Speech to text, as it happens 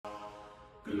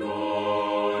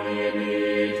Glory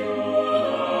be to the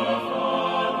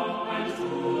Father, and to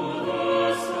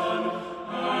the Son,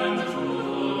 and to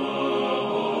the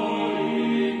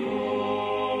Holy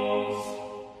Ghost,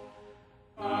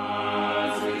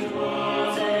 as it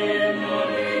was in the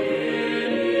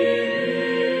beginning,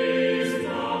 is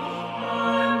now,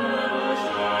 and ever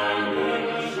shall be,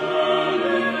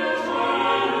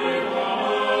 without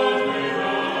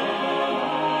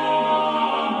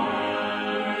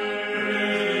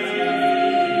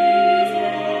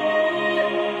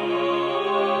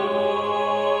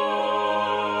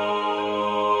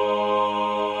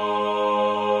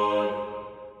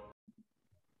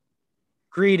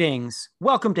Greetings.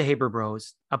 Welcome to Haber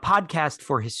Bros, a podcast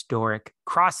for historic,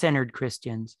 cross-centered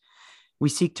Christians. We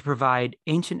seek to provide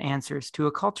ancient answers to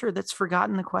a culture that's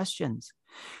forgotten the questions.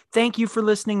 Thank you for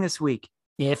listening this week.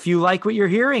 If you like what you're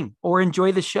hearing or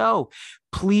enjoy the show,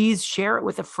 please share it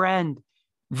with a friend.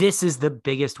 This is the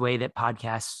biggest way that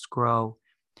podcasts grow.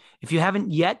 If you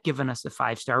haven't yet given us a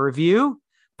 5-star review,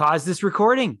 pause this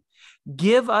recording,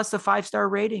 give us a 5-star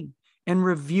rating, and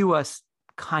review us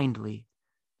kindly.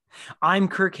 I'm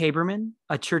Kirk Haberman,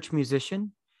 a church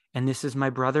musician, and this is my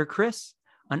brother, Chris,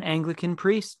 an Anglican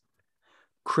priest.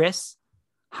 Chris,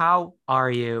 how are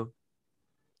you?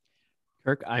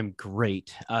 Kirk, I'm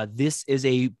great. This is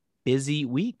a busy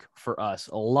week for us.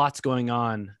 A lot's going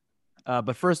on.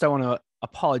 But first, I want to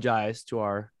apologize to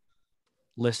our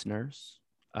listeners.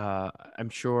 I'm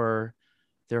sure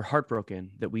they're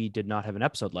heartbroken that we did not have an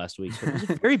episode last week. So it was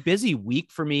a very busy week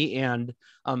for me, and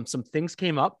some things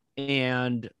came up,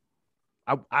 and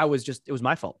it was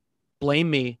my fault. Blame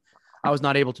me. I was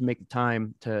not able to make the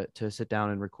time to sit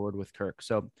down and record with Kirk.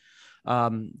 So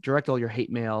direct all your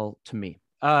hate mail to me.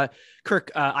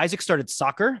 Kirk, Isaac started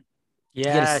soccer.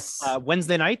 Yes.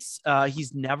 Wednesday nights.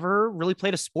 He's never really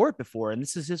played a sport before, and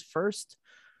this is his first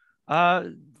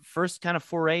kind of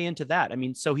foray into that. I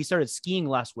mean, so he started skiing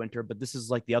last winter, but this is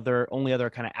like the only other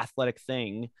kind of athletic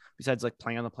thing besides like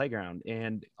playing on the playground.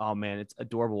 And oh man, it's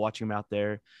adorable watching him out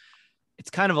there. It's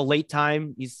kind of a late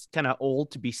time. He's kind of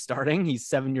old to be starting. He's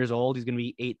 7 years old. He's going to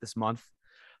be 8 this month.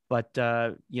 But,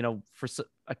 for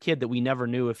a kid that we never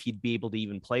knew if he'd be able to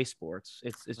even play sports,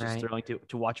 it's just Right. thrilling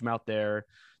to watch him out there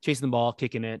chasing the ball,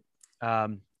 kicking it.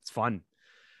 It's fun.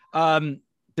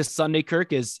 This Sunday,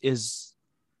 Kirk, is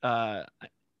some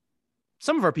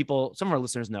of our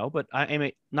listeners know, but I am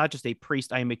not just a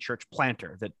priest. I am a church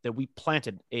planter that we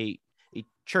planted a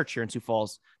church here in Sioux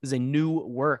Falls. This is a new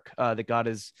work that God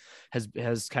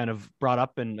has kind of brought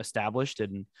up and established,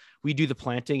 and we do the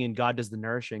planting and God does the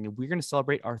nourishing, and we're going to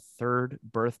celebrate our 3rd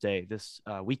birthday this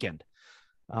weekend.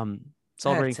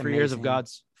 Celebrating 3 years of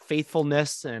God's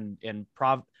faithfulness and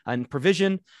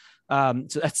provision.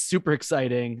 So that's super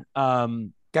exciting.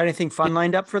 Got anything fun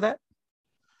lined up for that?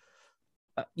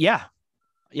 Yeah.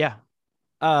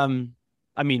 I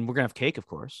mean, we're gonna have cake, of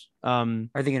course. Are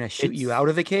they going to shoot you out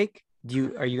of the cake?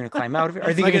 Are you going to climb out of it?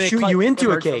 Are they Am I going to shoot you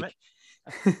into a cake?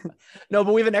 No,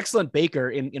 but we have an excellent baker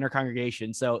in our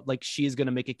congregation. So like she's going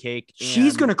to make a cake.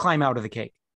 She's going to climb out of the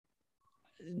cake.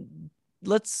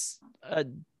 Let's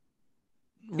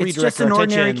It's just an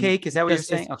ordinary cake. Is that what you're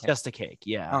saying? It's just a cake.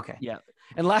 Yeah. Okay. Yeah.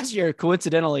 And last year,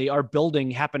 coincidentally, our building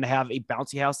happened to have a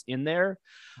bouncy house in there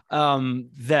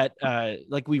that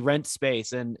like we rent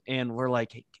space and we're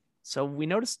like, hey, so we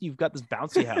noticed you've got this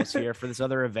bouncy house here for this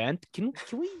other event. Can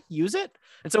we use it?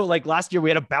 And so like last year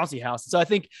we had a bouncy house. So I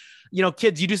think,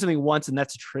 kids, you do something once and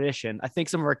that's a tradition. I think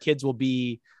some of our kids will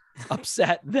be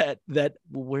upset that well,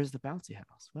 where's the bouncy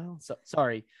house? Well, so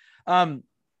sorry. I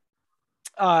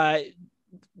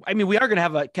mean, we are going to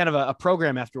have a kind of a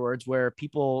program afterwards where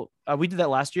people, we did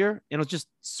that last year and it was just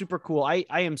super cool. I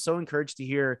am so encouraged to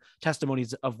hear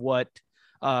testimonies of what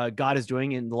God is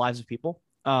doing in the lives of people.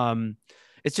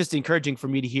 It's just encouraging for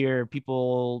me to hear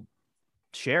people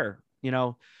share,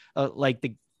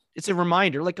 it's a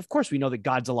reminder, like, of course we know that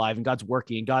God's alive and God's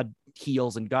working and God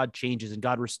heals and God changes and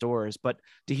God restores, but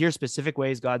to hear specific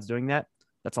ways God's doing that,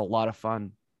 that's a lot of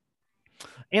fun.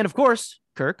 And of course,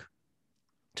 Kirk,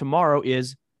 tomorrow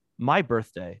is my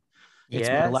birthday. It's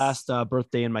my last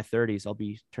birthday in my 30s. I'll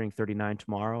be turning 39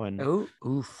 tomorrow, and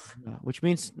which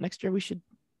means next year I should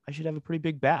have a pretty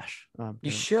big bash.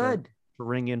 You should to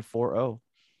ring in 4-0.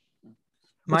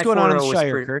 What's going on in the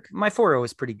Shire, Kirk? My 4-0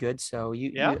 is pretty good, so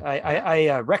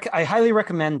I highly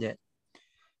recommend it.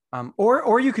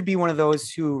 Or you could be one of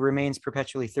those who remains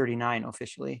perpetually 39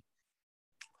 officially.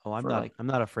 Oh, I'm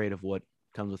not afraid of what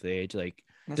comes with age. Like,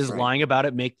 does lying about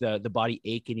it make the body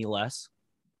ache any less?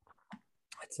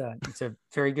 It's a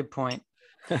very good point.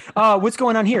 What's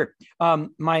going on here?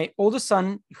 My oldest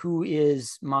son, who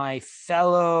is my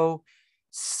fellow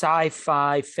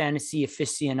sci-fi fantasy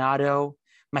aficionado,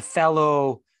 my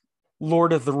fellow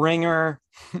Lord of the Ringer,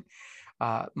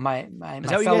 my Is that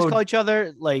what you fellow. guys call each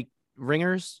other? Like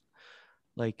ringers?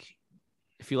 Like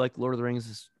if you like Lord of the Rings,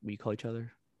 is what you call each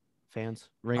other? Fans?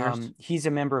 Ringers? He's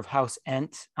a member of House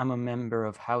Ent. I'm a member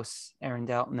of House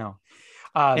Arendelle. No.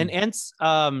 And Ents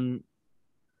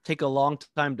take a long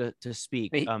time to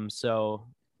speak. So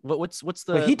what's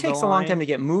the but he takes the a long line? time to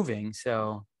get moving,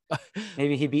 so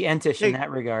maybe he'd be entish in They-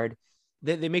 that regard.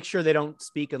 They make sure they don't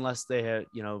speak unless they have,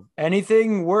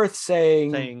 Anything worth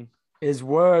saying saying is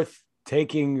worth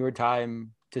taking your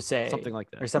time to say, something like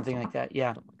that. or something like that.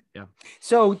 Yeah. Yeah.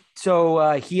 So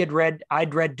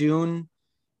I'd read Dune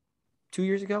 2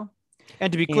 years ago.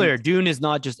 And to be clear, Dune is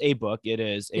not just a book; it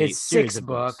is a It's series 6 of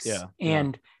books. Yeah.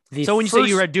 And the So when you say you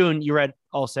first- read Dune, you read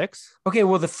all 6? okay,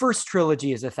 well, the first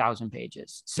trilogy is 1,000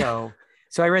 pages. So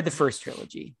I read the first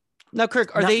trilogy. Now,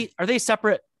 Kirk, are Not- they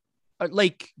separate?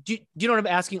 Like, do you know what I'm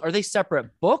asking? Are they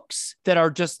separate books that are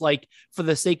just like for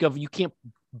the sake of you can't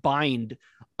bind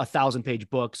 1,000-page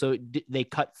book, so they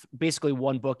cut basically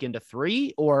one book into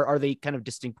 3, or are they kind of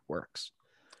distinct works?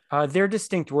 They're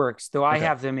distinct works, though I Okay.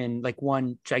 have them in like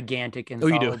one gigantic Oh,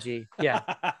 you do? anthology. Yeah.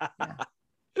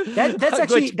 That's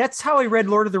actually, that's how I read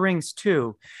Lord of the Rings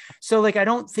too. So like, I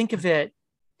don't think of it,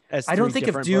 As I don't 3 think of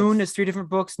different Dune books? as 3 different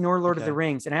books, nor Lord of the Okay.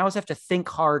 Rings. And I always have to think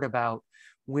hard about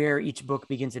where each book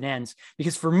begins and ends.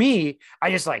 Because for me, I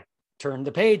just like turned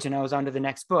the page and I was on to the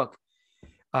next book.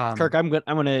 Kirk, I'm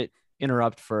gonna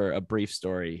interrupt for a brief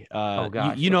story. Oh,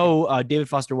 gosh, you okay. know David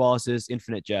Foster Wallace's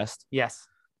Infinite Jest, Yes.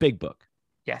 big book.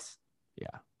 Yes.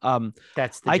 That's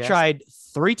That's the I gist. tried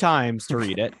 3 times to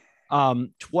read it.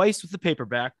 Twice with the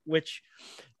paperback, which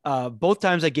both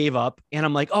times I gave up, and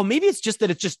I'm like, oh, maybe it's just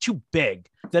that it's just too big.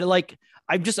 That like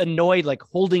I'm just annoyed, like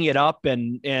holding it up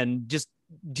and just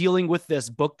dealing with this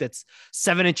book that's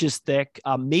 7 inches thick.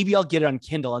 Maybe I'll get it on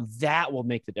Kindle, and that will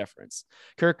make the difference.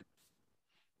 Kirk,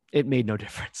 it made no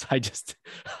difference.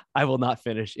 I will not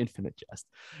finish Infinite Jest.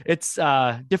 It's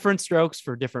different strokes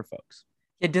for different folks.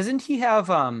 Yeah, doesn't he have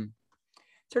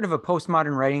sort of a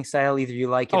postmodern writing style? Either you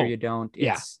like it or Oh, you don't.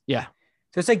 yeah, It's, yeah.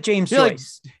 So it's like James You're like-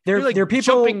 Joyce. You're like They're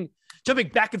people. jumping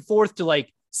back and forth to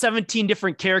like 17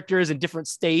 different characters in different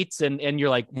states, and you're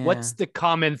like, Yeah. what's the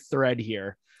common thread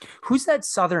here? Who's that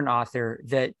Southern author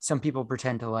that some people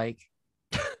pretend to like?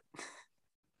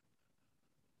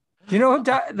 You know,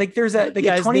 like there's a like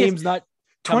Yeah, a his 20th, name's not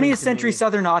coming 20th to century me.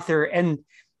 Southern author, and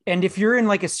if you're in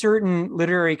like a certain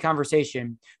literary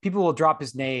conversation, people will drop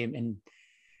his name,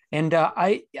 and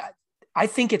I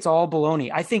think it's all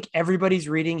baloney. I think everybody's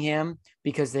reading him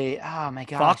because they, oh my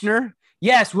gosh, Faulkner.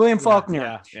 Yes, William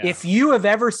Faulkner. Yeah. If you have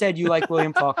ever said you like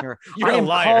William Faulkner, You're I a am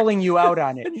liar. calling you out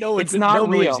on it. No, it's not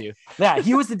real. You. Yeah,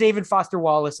 he was the David Foster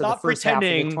Wallace of the Stop first half of the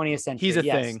pretending 20th century. He's a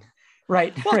Yes. thing.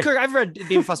 Right. Well, right. Kirk, I've read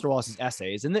David Foster Wallace's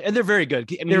essays, and they're very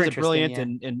good. I mean, They're he's a interesting,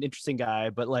 brilliant yeah. and interesting guy,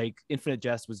 but like Infinite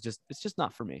Jest was it's just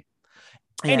not for me.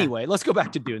 Yeah. Anyway, let's go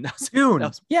back to Dune. Dune. that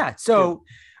was- Yeah. So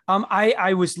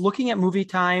I was looking at movie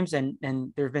times, and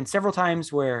there have been several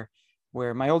times where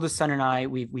my oldest son and I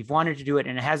we've wanted to do it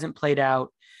and it hasn't played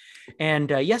out. And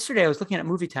yesterday I was looking at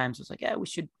movie times. I was like, yeah,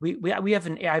 we have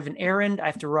I have an errand I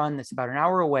have to run that's about an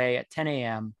hour away at 10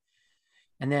 a.m.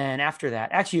 And then after that,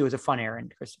 actually it was a fun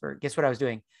errand, Christopher. Guess what I was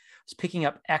doing? I was picking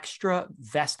up extra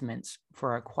vestments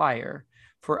for our choir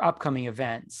for upcoming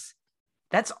events.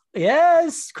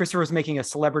 Yes, Christopher was making a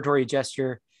celebratory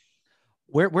gesture.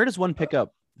 Where does one pick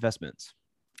up vestments?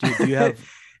 Do you have?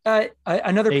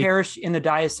 Another A- parish in the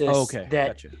diocese Oh, okay,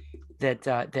 that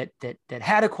gotcha. that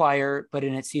had a choir, but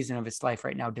in its season of its life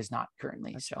right now does not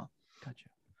currently. So Gotcha.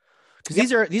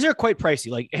 Because these are quite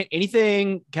pricey. Like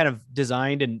anything kind of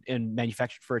designed and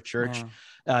manufactured for a church,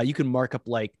 yeah. you can mark up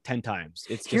like 10 times.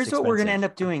 It's just Here's what we're going to expensive.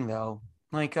 end up doing though.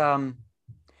 Like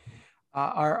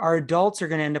our adults are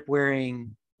going to end up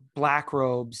wearing black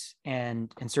robes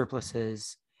and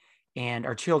surplices, and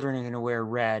our children are going to wear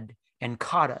red and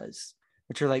katas,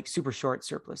 which are like super short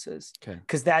surplices. Okay.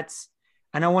 Because that's,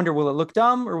 and I wonder, will it look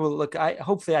dumb or will it look? I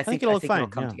think it'll look fine.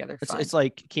 come yeah. together. It's, fine. it's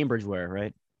like Cambridge wear,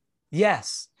 right?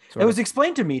 Yes. Sort It of. was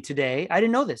explained to me today. I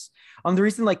didn't know this. The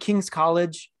reason like King's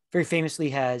College very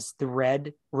famously has the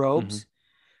red robes,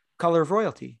 color of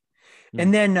royalty. Mhm.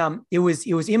 And then it was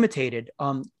imitated.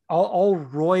 All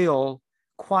royal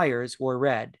choirs wore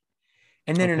red.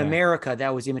 And then in Okay. America,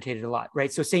 that was imitated a lot,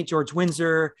 right? So St. George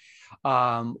Windsor,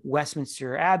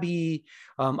 Westminster Abbey,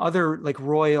 other like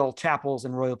royal chapels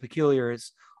and royal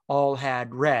peculiars all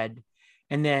had red.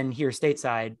 And then here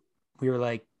stateside, we were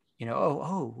like,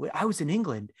 I was in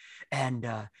England and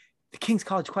the King's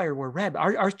College Choir wore red.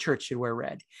 Our church should wear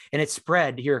red. And it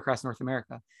spread here across North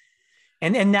America.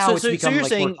 And now it's So become you're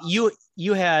like saying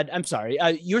you had, I'm sorry,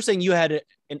 you're saying you had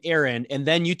an errand, and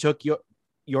then you took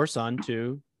your son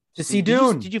to see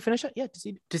Dune. Did you finish it? Yeah,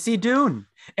 to see Dune.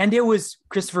 And it was,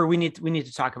 Christopher, we need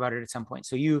to talk about it at some point.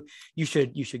 So you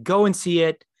should go and see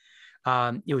it.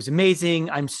 It was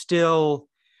amazing. I'm still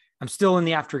in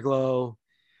the afterglow.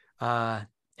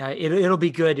 It'll be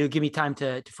good. It'll give me time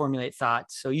to formulate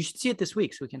thoughts. So you should see it this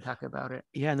week so we can talk about it.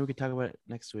 Yeah, and then we can talk about it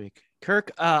next week. Kirk,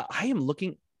 I am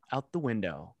looking out the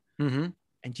window, and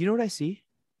do you know what I see?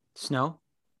 Snow.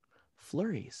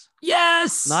 Flurries.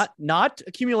 Yes. Not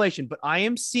accumulation, but I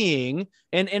am seeing,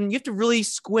 and you have to really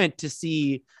squint to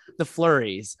see the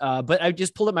flurries. But I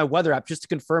just pulled up my weather app just to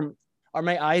confirm, are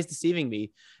my eyes deceiving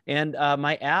me? And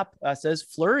my app says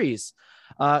flurries,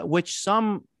 which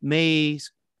some may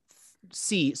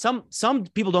see. Some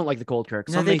people don't like the cold, Kirk.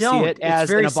 Some may see it as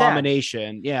an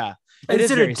abomination. Sad. Yeah. Is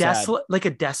it a desolate, like a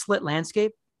desolate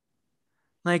landscape?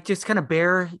 Like just kind of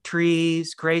bare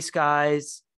trees, gray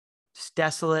skies, just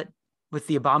desolate with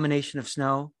the abomination of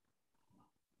snow.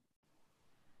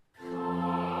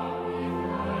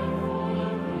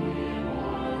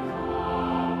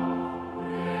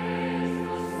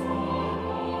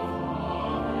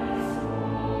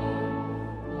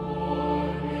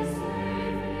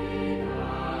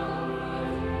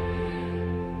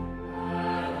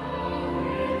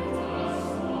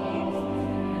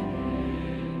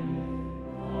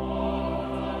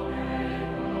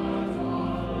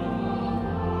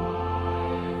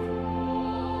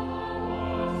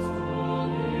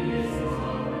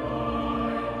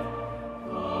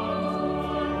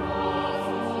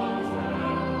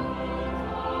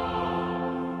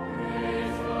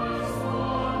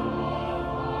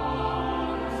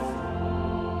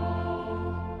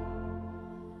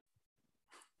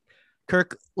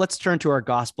 Kirk, let's turn to our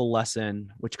gospel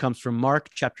lesson, which comes from Mark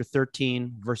chapter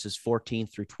 13, verses 14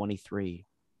 through 23.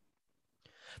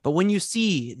 But when you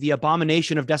see the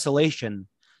abomination of desolation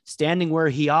standing where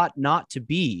he ought not to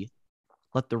be,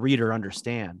 let the reader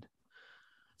understand.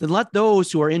 Then let those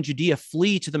who are in Judea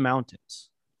flee to the mountains.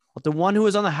 Let the one who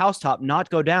is on the housetop not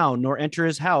go down, nor enter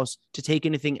his house to take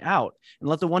anything out. And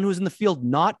let the one who is in the field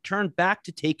not turn back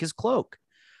to take his cloak.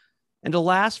 And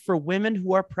alas, for women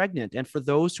who are pregnant and for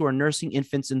those who are nursing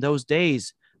infants in those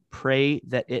days, pray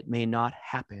that it may not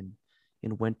happen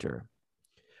in winter.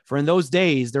 For in those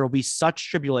days there will be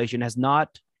such tribulation as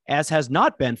has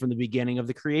not been from the beginning of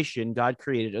the creation God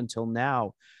created until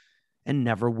now, and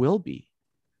never will be.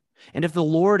 And if the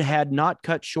Lord had not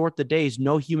cut short the days,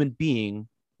 no human being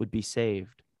would be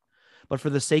saved. But for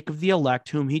the sake of the elect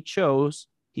whom he chose,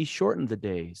 he shortened the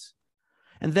days.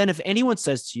 And then if anyone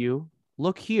says to you,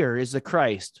 look, here is the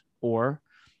Christ, or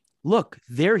look,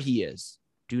 there he is,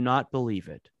 do not believe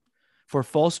it. For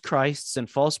false Christs and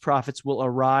false prophets will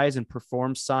arise and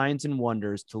perform signs and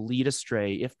wonders to lead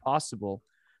astray, if possible,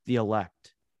 the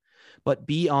elect. But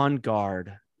be on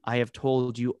guard. I have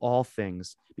told you all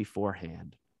things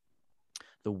beforehand.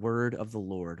 The word of the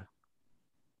Lord.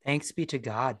 Thanks be to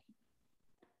God.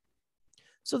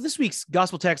 So this week's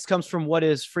gospel text comes from what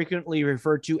is frequently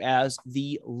referred to as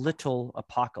the little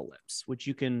apocalypse, which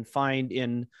you can find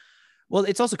in, well,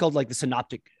 it's also called like the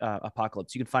synoptic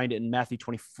apocalypse. You can find it in Matthew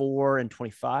 24 and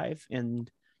 25, and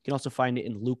you can also find it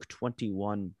in Luke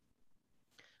 21.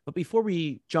 But before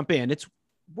we jump in, it's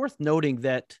worth noting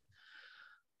that,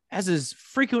 as is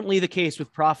frequently the case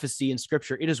with prophecy in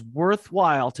scripture, it is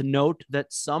worthwhile to note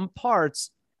that some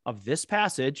parts of this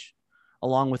passage,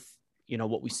 along with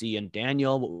what we see in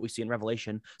Daniel, what we see in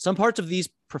Revelation, some parts of these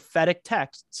prophetic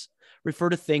texts refer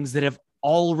to things that have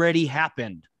already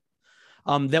happened,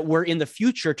 that were in the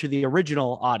future to the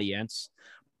original audience,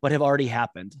 but have already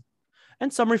happened.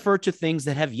 And some refer to things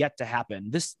that have yet to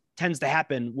happen. This tends to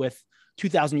happen with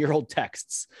 2,000-year-old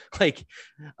texts.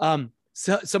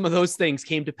 So some of those things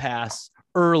came to pass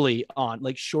early on,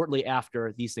 like shortly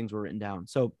after these things were written down.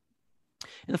 So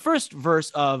in the first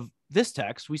verse of this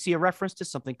text, we see a reference to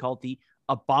something called the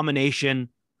abomination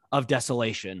of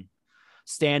desolation,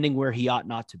 standing where he ought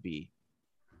not to be.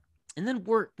 And then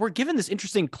we're given this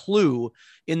interesting clue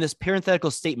in this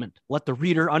parenthetical statement, let the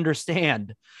reader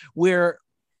understand, where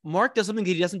Mark does something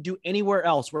that he doesn't do anywhere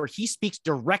else, where he speaks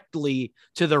directly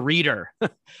to the reader.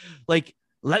 Like,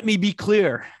 let me be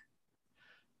clear.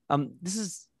 This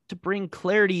is to bring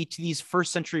clarity to these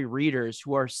first century readers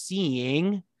who are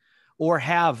seeing or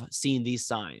have seen these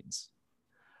signs.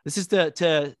 This is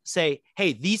to say,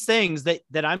 hey, these things that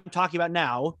I'm talking about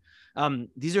now,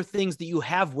 these are things that you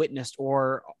have witnessed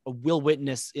or will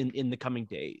witness in the coming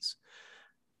days.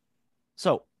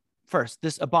 So first,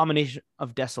 this abomination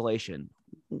of desolation.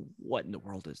 what in the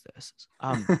world is this?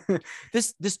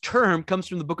 This term comes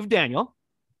from the book of Daniel.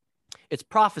 It's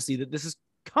prophecy that this is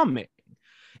coming.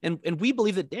 And we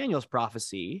believe that Daniel's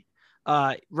prophecy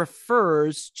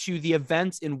refers to the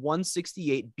events in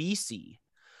 168 BC,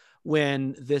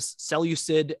 when this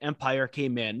Seleucid Empire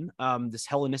came in, this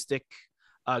Hellenistic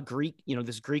Greek,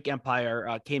 this Greek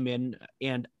Empire came in,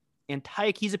 and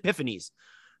Antiochus Epiphanes,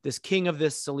 this king of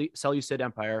this Seleucid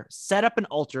Empire, set up an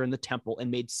altar in the temple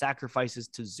and made sacrifices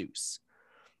to Zeus.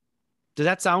 Does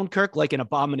that sound, Kirk, like an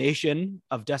abomination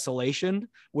of desolation,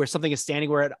 where something is standing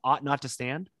where it ought not to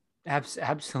stand?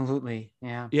 Absolutely.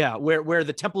 Yeah. Yeah. Where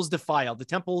the temple's defiled, the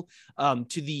temple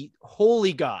to the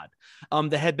holy God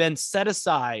that had been set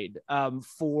aside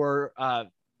for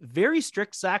very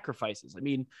strict sacrifices. I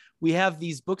mean, we have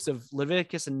these books of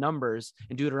Leviticus and Numbers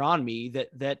and Deuteronomy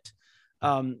that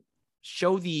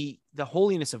show the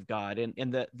holiness of God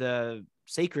and the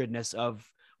sacredness of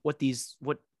what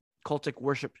cultic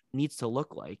worship needs to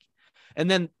look like. And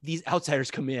then these outsiders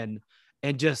come in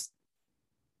and just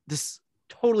this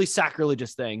totally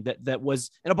sacrilegious thing that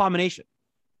was an abomination.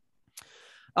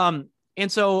 And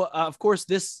so of course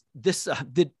this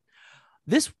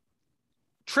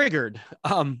triggered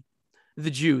the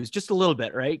Jews just a little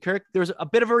bit, right, Kirk? There was a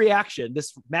bit of a reaction,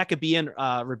 this Maccabean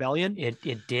rebellion.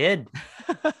 It did.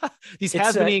 These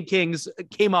Hasmonean kings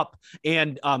came up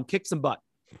and kicked some butt.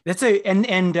 That's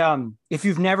and if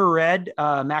you've never read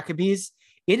Maccabees,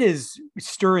 it is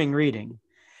stirring reading.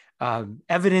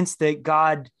 Evidence that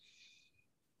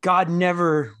God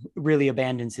never really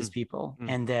abandons his people,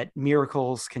 and that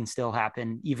miracles can still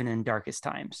happen even in darkest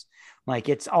times. Like,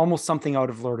 it's almost something out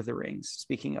of Lord of the Rings,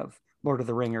 speaking of Lord of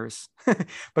the Ringers.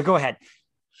 But go ahead.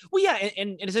 Well, yeah.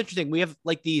 And it's interesting. We have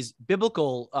like these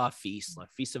biblical feasts,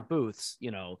 like Feast of Booths,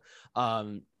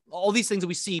 all these things that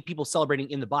we see people celebrating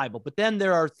in the Bible. But then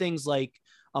there are things like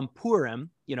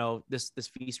Purim, this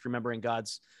feast remembering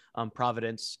God's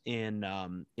providence in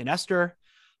Esther,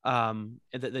 and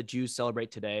that the Jews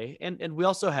celebrate today. And we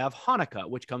also have Hanukkah,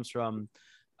 which comes from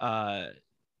a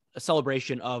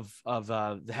celebration of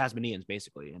the Hasmoneans,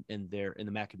 basically, in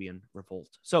the Maccabean revolt.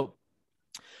 So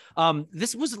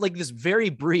this was like this very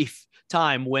brief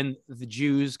time when the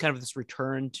Jews kind of this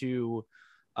return to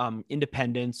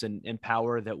independence and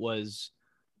power that was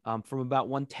from about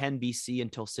 110 BC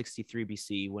until 63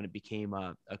 BC, when it became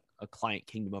a client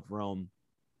kingdom of Rome.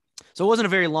 So it wasn't a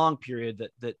very long period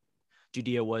that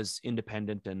Judea was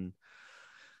independent and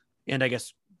I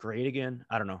guess great again.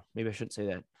 I don't know. Maybe I shouldn't say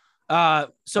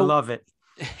that. So I love it.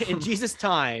 In Jesus'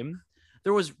 time,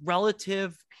 there was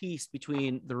relative peace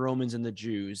between the Romans and the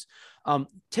Jews.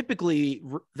 Typically,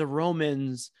 the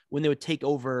Romans, when they would take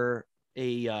over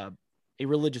a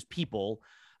religious people,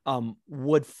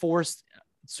 would force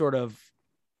sort of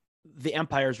the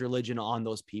empire's religion on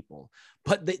those people.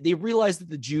 But they realized that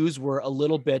the Jews were a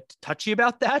little bit touchy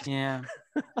about that. Yeah.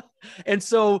 And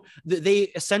so they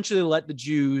essentially let the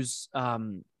Jews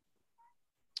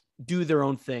do their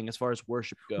own thing as far as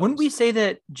worship goes. Wouldn't we say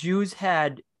that Jews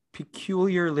had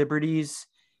peculiar liberties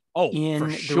in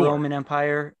the Roman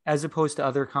Empire as opposed to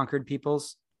other conquered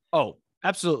peoples? Oh,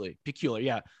 absolutely. Peculiar.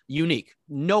 Yeah. Unique.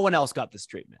 No one else got this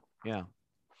treatment. Yeah.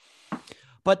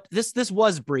 But this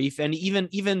was brief. And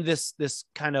even this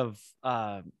kind of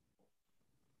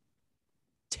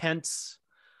tense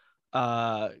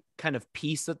kind of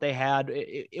peace that they had,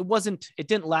 it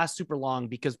didn't last super long,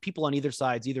 because people on either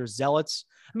sides, either zealots,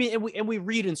 I mean, and we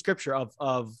read in scripture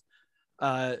of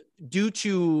due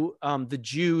to the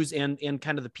Jews and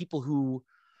kind of the people who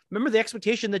remember the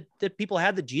expectation that people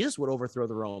had that Jesus would overthrow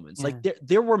the Romans. Yeah. Like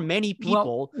there were many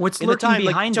people what's in the time,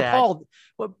 behind like, that? Paul,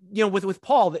 with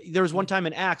Paul, there was one time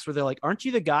in Acts where they're like, aren't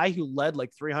you the guy who led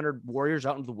like 300 warriors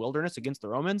out into the wilderness against the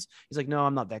Romans? He's like, no,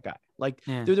 I'm not that guy. Like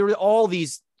there were all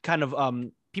these kind of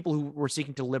people who were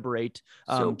seeking to liberate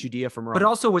Judea from Rome. But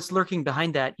also what's lurking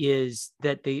behind that is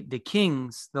that the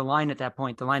kings, the line at that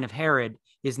point, the line of Herod,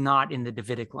 is not in the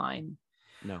Davidic line.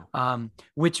 No.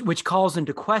 Which calls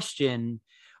into question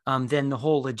then the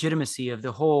whole legitimacy of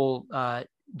the whole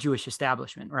Jewish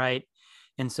establishment, right?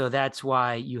 And so that's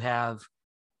why you have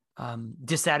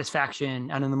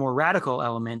dissatisfaction, and in the more radical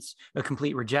elements, a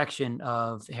complete rejection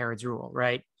of Herod's rule,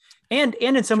 right? And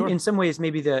in some ways,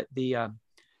 maybe the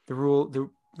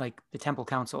rule, like the Temple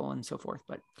Council and so forth.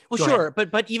 But sure,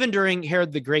 but even during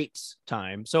Herod the Great's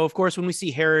time, so of course when we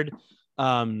see Herod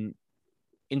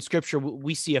in scripture,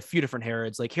 we see a few different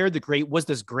Herods. Like Herod the Great was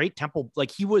this great temple.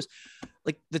 Like he was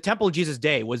like the temple of Jesus'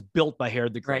 day was built by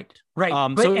Herod the Great. Right.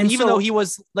 So though he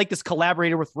was like this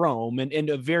collaborator with Rome and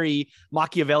a very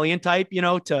Machiavellian type,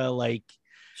 to like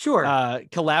Sure.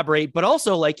 collaborate, but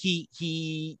also like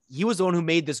he was the one who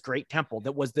made this great temple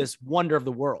that was this wonder of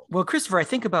the world. Well, Christopher, I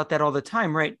think about that all the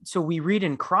time, right? So we read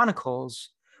in Chronicles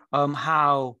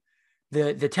how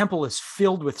the temple is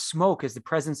filled with smoke as the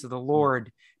presence of the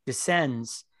Lord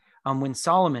descends when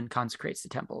Solomon consecrates the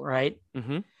temple, right?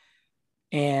 Mm-hmm.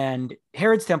 And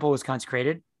Herod's temple was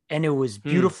consecrated, and it was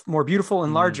beautiful, more beautiful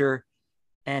and larger,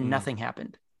 and nothing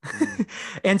happened.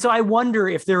 And so I wonder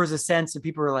if there was a sense that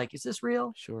people were like, "Is this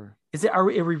real? Sure. Is it? Are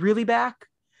we really back?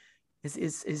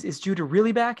 Is Judah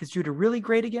really back? Is Judah really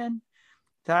great again?"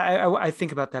 I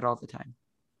think about that all the time.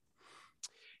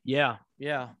 Yeah.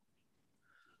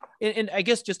 And I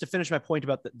guess just to finish my point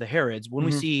about the Herods, when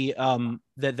we see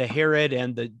the Herod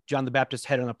and the John the Baptist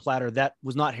head on a platter, that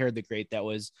was not Herod the Great. That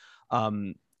was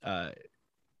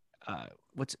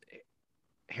what's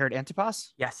Herod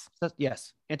Antipas? Yes.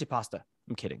 Yes. Antipasta.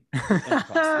 I'm kidding.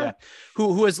 Antipas, yeah. Who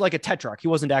was like a tetrarch. He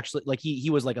wasn't actually like he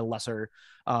was like a lesser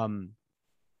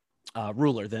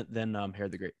ruler than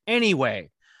Herod the Great.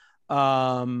 Anyway,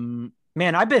 man,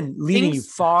 I've been leading you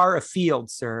far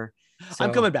afield, sir. So,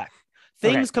 I'm coming back.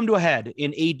 Things come to a head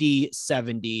in AD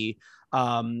 70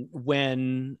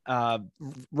 when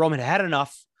Rome had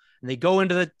enough, and they go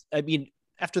into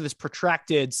after this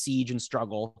protracted siege and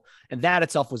struggle, and that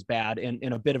itself was bad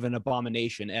and a bit of an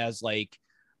abomination as like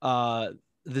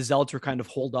the Zealots were kind of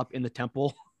holed up in the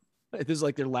temple. It was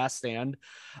like their last stand.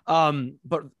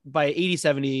 But by AD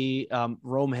 70,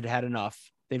 Rome had enough.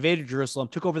 They invaded Jerusalem,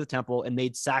 took over the temple, and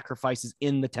made sacrifices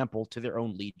in the temple to their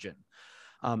own legion.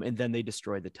 And then they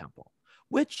destroyed the temple,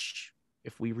 which,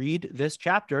 if we read this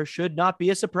chapter, should not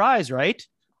be a surprise, right?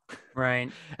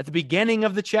 Right. At the beginning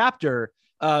of the chapter,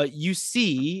 you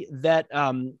see that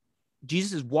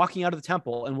Jesus is walking out of the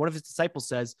temple, and one of his disciples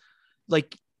says,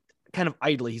 like, kind of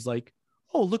idly, he's like,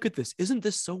 "Oh, look at this. Isn't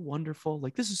this so wonderful?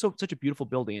 Like, this is such a beautiful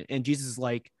building." And Jesus is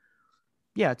like,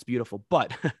 "Yeah, it's beautiful.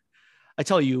 But I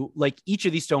tell you, like, each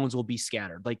of these stones will be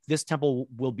scattered. Like, this temple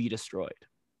will be destroyed."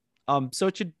 So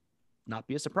it should not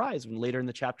be a surprise when later in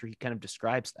the chapter, he kind of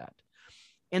describes that.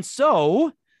 And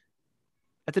so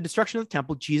at the destruction of the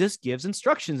temple, Jesus gives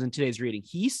instructions in today's reading.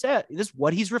 He said, this is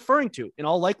what he's referring to in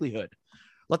all likelihood.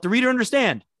 Let the reader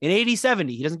understand. In AD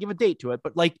 70, he doesn't give a date to it,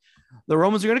 but like the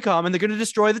Romans are going to come and they're going to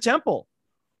destroy the temple.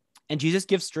 And Jesus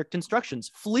gives strict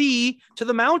instructions. Flee to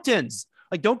the mountains.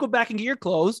 Like, don't go back and get your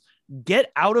clothes.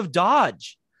 Get out of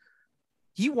Dodge.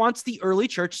 He wants the early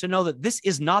church to know that this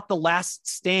is not the last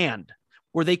stand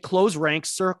where they close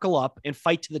ranks, circle up, and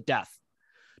fight to the death.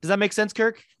 Does that make sense,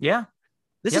 Kirk? Yeah.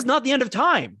 This is not the end of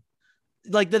time.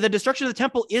 Like the destruction of the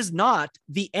temple is not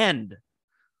the end.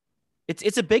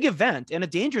 It's a big event and a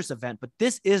dangerous event, but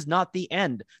this is not the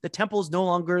end. The temple is no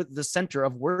longer the center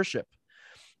of worship.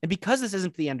 And because this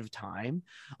isn't the end of time,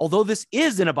 although this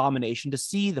is an abomination to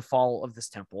see the fall of this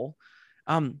temple,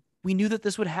 we knew that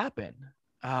this would happen.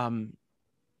 And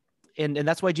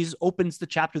that's why Jesus opens the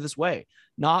chapter this way.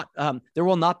 There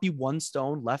will not be one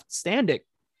stone left standing.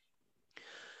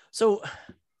 So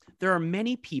there are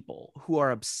many people who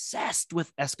are obsessed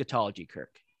with eschatology,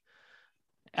 Kirk.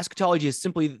 Eschatology is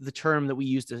simply the term that we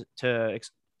use to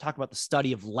talk about the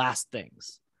study of last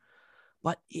things.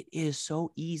 But it is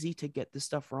so easy to get this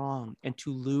stuff wrong and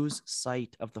to lose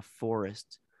sight of the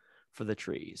forest for the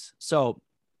trees. So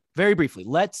very briefly,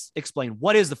 let's explain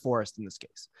what is the forest in this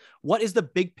case. What is the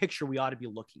big picture we ought to be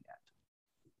looking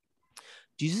at?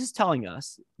 Jesus is telling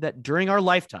us that during our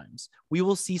lifetimes, we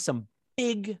will see some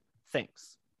big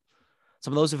things.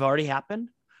 Some of those have already happened,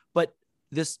 but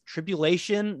this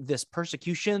tribulation, this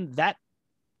persecution, that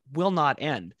will not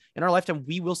end. In our lifetime,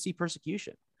 we will see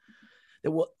persecution.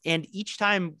 And each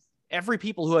time, every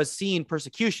people who has seen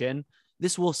persecution,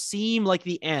 this will seem like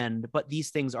the end, but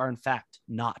these things are in fact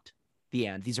not the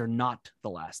end. These are not the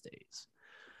last days.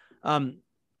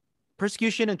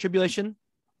 Persecution and tribulation,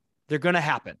 they're going to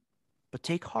happen, but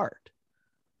take heart.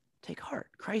 Take heart.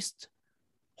 Christ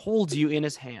holds you in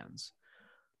his hands.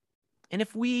 And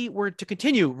if we were to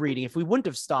continue reading, if we wouldn't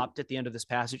have stopped at the end of this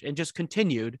passage and just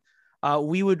continued,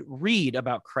 we would read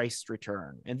about Christ's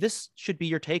return. And this should be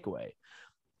your takeaway.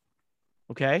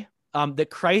 Okay? That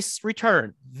Christ's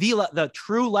return, the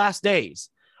true last days,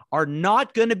 are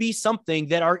not going to be something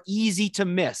that are easy to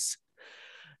miss.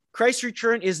 Christ's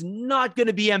return is not going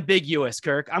to be ambiguous,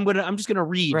 Kirk. I'm just going to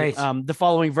read the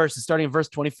following verses, starting in verse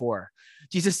 24.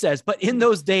 Jesus says, "But in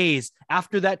those days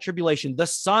after that tribulation, the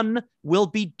sun will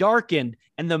be darkened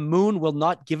and the moon will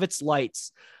not give its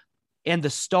lights. And the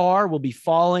stars will be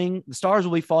falling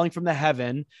from the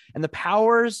heaven, and the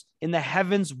powers in the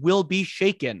heavens will be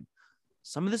shaken."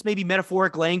 Some of this may be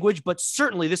metaphoric language, but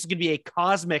certainly this is going to be a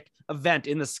cosmic event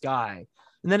in the sky.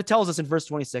 And then it tells us in verse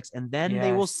 26, and then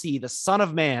they will Yes. see the Son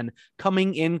of Man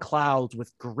coming in clouds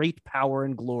with great power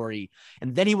and glory.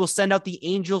 And then he will send out the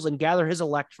angels and gather his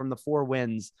elect from the four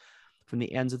winds, from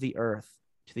the ends of the earth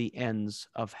to the ends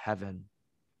of heaven.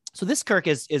 So this, Kirk,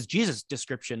 is Jesus'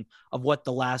 description of what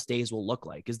the last days will look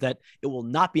like, is that it will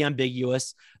not be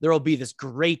ambiguous. There will be this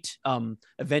great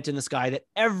event in the sky that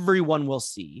everyone will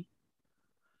see.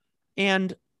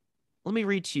 And let me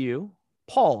read to you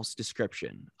Paul's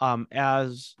description,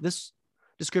 as this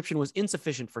description was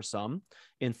insufficient for some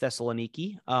in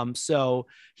Thessaloniki. So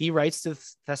he writes to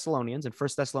Thessalonians in 1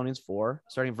 Thessalonians 4,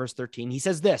 starting verse 13. He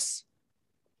says this,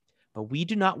 but we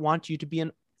do not want you to be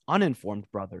uninformed,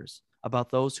 brothers,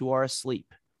 about those who are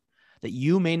asleep, that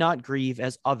you may not grieve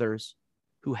as others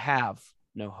who have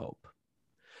no hope.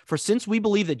 For since we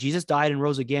believe that Jesus died and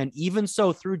rose again, even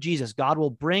so through Jesus, God will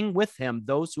bring with him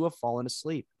those who have fallen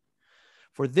asleep.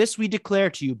 For this we declare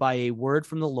to you by a word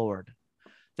from the Lord,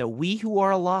 that we who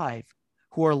are alive,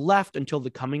 who are left until the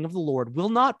coming of the Lord, will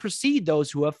not precede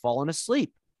those who have fallen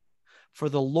asleep. For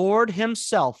the Lord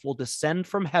himself will descend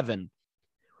from heaven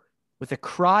with a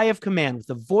cry of command, with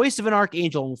the voice of an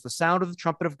archangel, and with the sound of the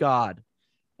trumpet of God,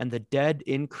 and the dead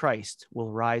in Christ will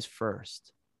rise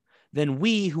first. Then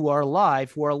we who are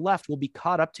alive, who are left, will be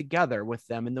caught up together with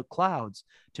them in the clouds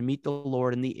to meet the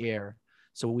Lord in the air.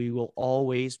 So we will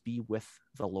always be with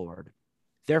the Lord.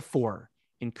 Therefore,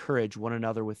 encourage one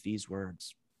another with these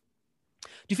words. Do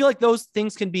you feel like those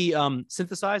things can be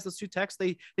synthesized, those two texts?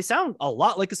 They sound a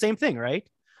lot like the same thing, right?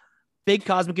 Big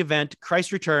cosmic event,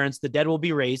 Christ returns, the dead will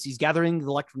be raised. He's gathering the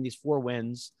elect from these four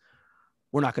winds.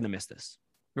 We're not going to miss this.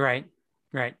 Right.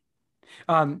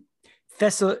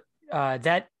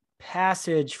 That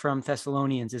passage from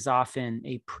Thessalonians is often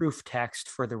a proof text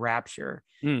for the rapture.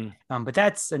 But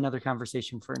that's another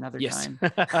conversation for another time.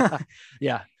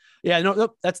 Yeah. No,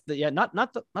 that's not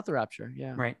the rapture.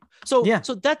 Yeah. Right. So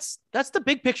that's the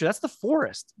big picture. That's the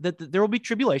forest, that there will be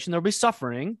tribulation, there will be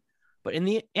suffering, but in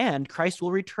the end, Christ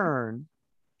will return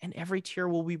and every tear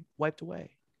will be wiped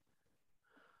away.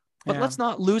 But let's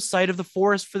not lose sight of the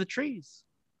forest for the trees,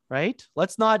 right?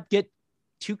 Let's not get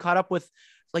too caught up with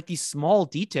like these small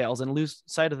details and lose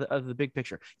sight of the big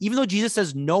picture. Even though Jesus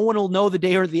says no one will know the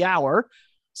day or the hour,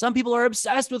 some people are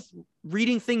obsessed with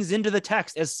reading things into the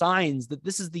text as signs that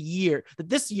this is the year, that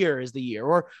this year is the year,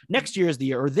 or next year is the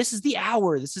year, or this is the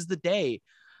hour, this is the day.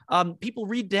 People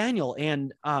read Daniel,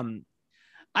 and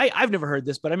I've never heard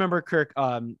this, but I remember Kirk,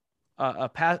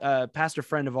 a pastor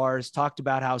friend of ours, talked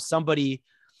about how somebody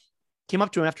came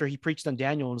up to him after he preached on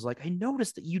Daniel and was like, I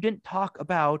noticed that you didn't talk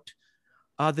about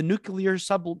the nuclear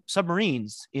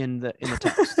submarines in the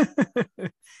text.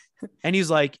 And he's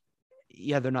like,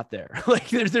 yeah, they're not there. Like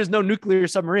there's no nuclear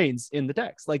submarines in the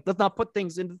text. Like, let's not put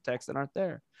things into the text that aren't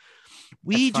there.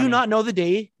 We do not know the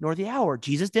day nor the hour.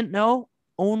 Jesus didn't know.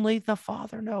 Only the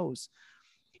Father knows.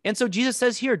 And so Jesus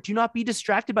says here, do not be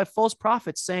distracted by false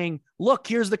prophets saying, look,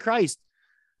 here's the Christ,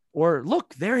 or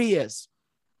look, there he is.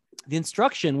 The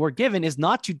instruction we're given is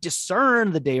not to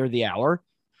discern the day or the hour.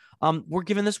 We're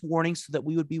given this warning so that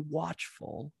we would be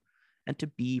watchful and to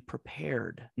be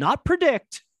prepared, not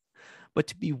predict, but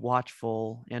to be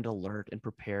watchful and alert and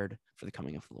prepared for the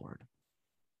coming of the Lord.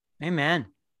 Amen.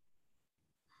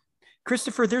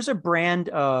 Christopher, there's a brand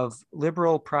of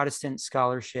liberal Protestant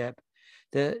scholarship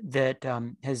that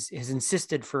has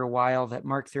insisted for a while that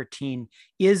Mark 13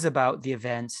 is about the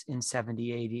events in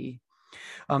 70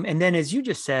 AD. And then, as you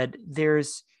just said,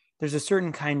 there's a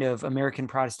certain kind of American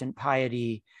Protestant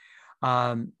piety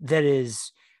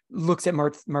that looks at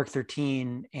Mark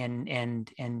 13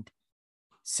 and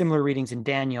similar readings in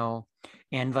Daniel,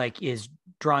 and like is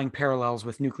drawing parallels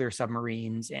with nuclear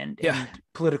submarines and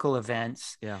political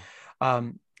events. Yeah.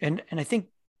 And I think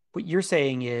what you're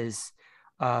saying is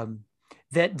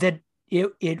that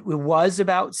it was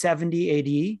about 70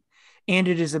 AD, and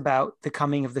it is about the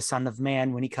coming of the Son of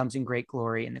Man when he comes in great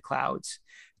glory in the clouds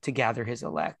to gather his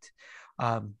elect.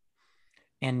 And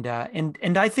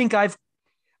I think I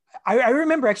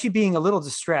remember actually being a little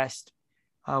distressed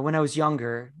when I was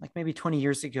younger, like maybe 20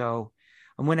 years ago,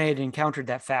 when I had encountered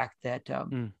that fact that,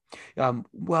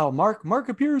 well, Mark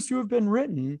appears to have been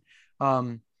written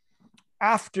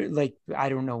after, like, I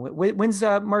don't know, when's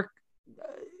Mark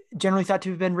generally thought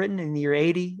to have been written? In the year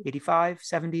 80, 85,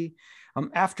 70,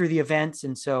 after the events.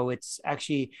 And so it's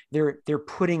actually, they're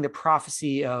putting the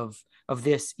prophecy of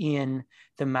this in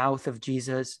the mouth of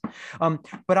Jesus.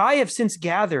 But I have since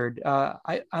gathered,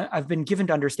 I've been given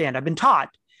to understand, I've been taught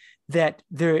that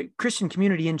the Christian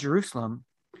community in Jerusalem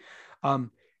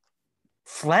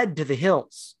fled to the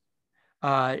hills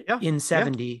in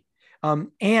 70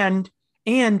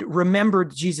 and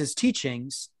remembered Jesus'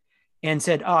 teachings and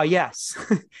said, "Oh yes,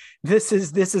 this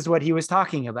is what he was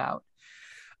talking about."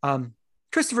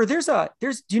 Christopher, do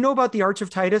you know about the Arch of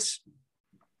Titus?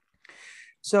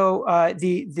 So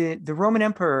the Roman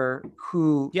emperor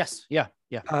who Yes. Yeah.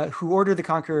 Yeah. who ordered the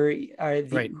conqueror,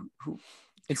 Right. who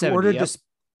In 70, ordered yep.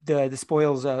 the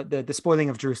spoils, the spoiling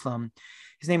of Jerusalem.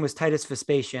 His name was Titus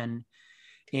Vespasian,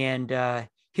 and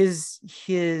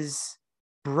his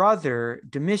brother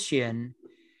Domitian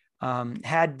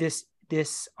had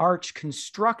this arch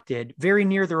constructed very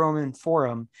near the Roman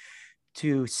Forum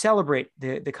to celebrate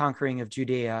the conquering of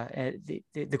Judea,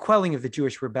 the quelling of the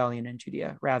Jewish rebellion in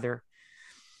Judea, rather.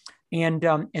 And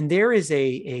there is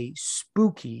a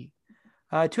spooky,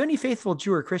 to any faithful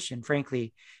Jew or Christian,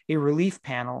 frankly, a relief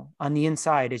panel on the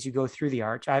inside as you go through the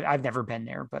arch. I've never been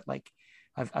there, but like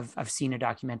I've seen a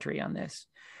documentary on this,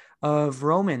 of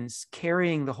Romans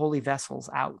carrying the holy vessels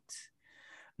out.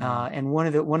 And one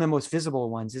of the most visible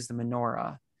ones is the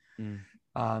menorah.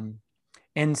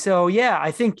 And so, yeah,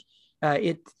 I think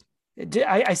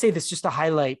I say this just to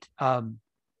highlight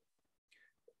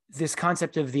this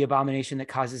concept of the abomination that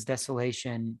causes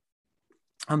desolation,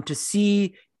 to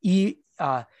see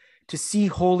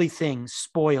holy things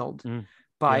spoiled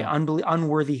by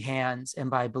unworthy hands and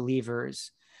by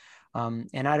believers.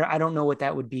 And I don't know what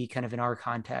that would be kind of in our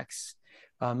context.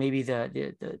 Maybe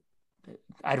the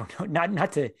I don't know,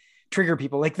 not to trigger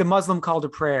people, like the Muslim call to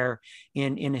prayer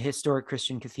in a historic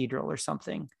Christian cathedral or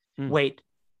something. Wait,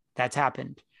 that's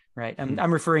happened, right?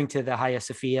 I'm referring to the Hagia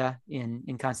Sophia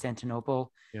in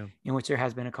Constantinople, in which there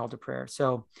has been a call to prayer.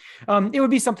 So it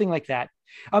would be something like that.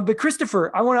 But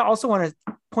Christopher, I also want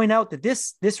to point out that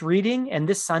this reading and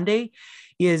this Sunday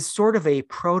is sort of a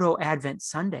proto-Advent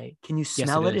Sunday. Can you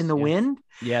smell it in the wind?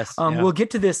 Yes. We'll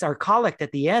get to this, our collect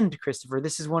at the end, Christopher.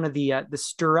 This is one of the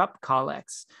stir up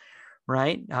collects,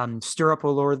 right? Stir up,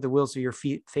 O Lord, the wills of your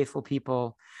faithful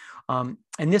people. And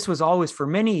this was always, for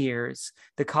many years,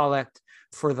 the collect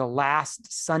for the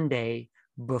last Sunday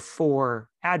before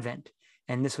Advent.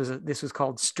 And this was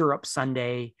called Stir Up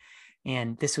Sunday.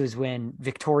 And this was when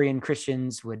Victorian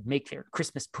Christians would make their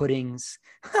Christmas puddings.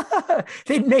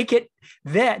 They'd make it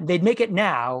then, they'd make it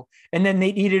now, and then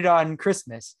they'd eat it on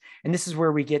Christmas. And this is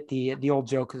where we get the old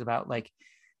joke about like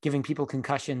giving people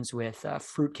concussions with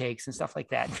fruitcakes and stuff like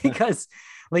that, because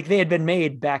like they had been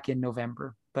made back in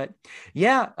November. But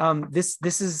yeah,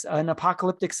 this is an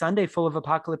apocalyptic Sunday full of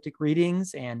apocalyptic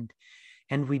readings, and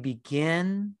we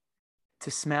begin to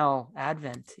smell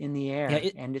Advent in the air,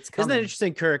 and it's coming. Isn't that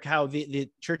interesting, Kirk, how the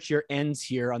church year ends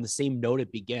here on the same note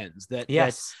it begins, that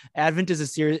Advent is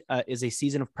a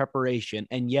season of preparation,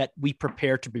 and yet we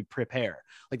prepare to be prepared.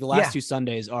 Like the last two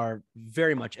Sundays are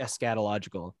very much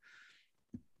eschatological.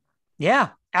 Yeah,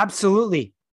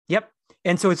 absolutely. Yep.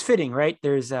 And so it's fitting, right?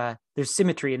 There's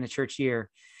symmetry in the church year,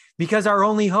 because our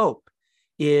only hope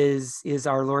is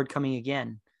our Lord coming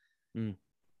again.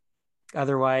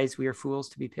 Otherwise, we are fools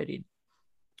to be pitied.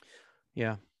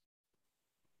 Yeah.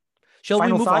 Shall we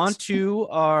move on to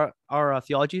our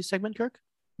theology segment, Kirk?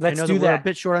 Let's do that. We're a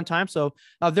bit short on time, so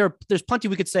there's plenty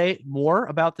we could say more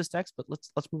about this text, but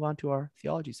let's move on to our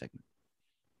theology segment.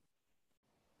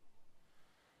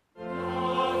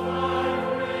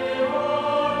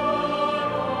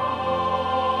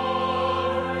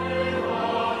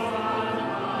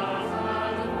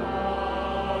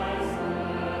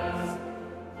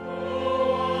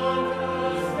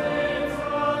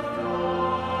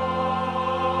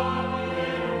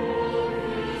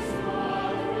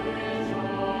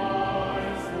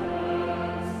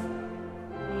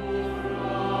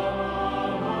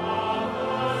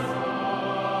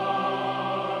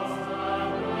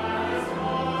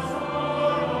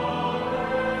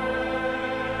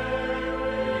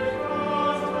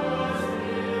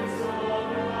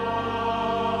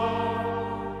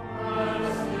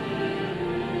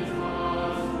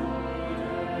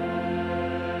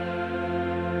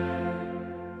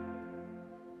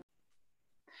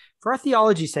 For our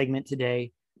theology segment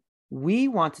today, we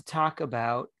want to talk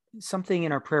about something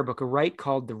in our prayer book, a rite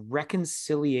called the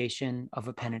reconciliation of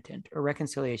a penitent, or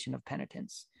reconciliation of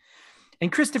penitents.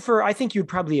 And Christopher, I think you'd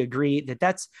probably agree that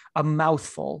that's a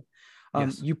mouthful.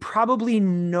 Yes. You probably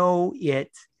know it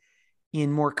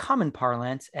in more common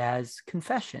parlance as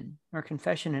confession, or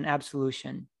confession and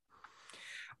absolution.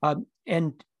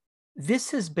 And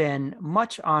this has been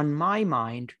much on my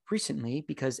mind recently,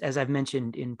 because as I've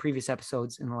mentioned in previous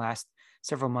episodes in the last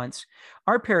several months,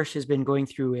 our parish has been going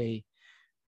through a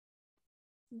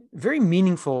very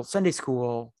meaningful Sunday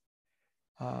school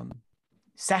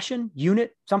session,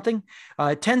 unit, something,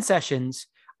 10 sessions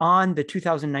on the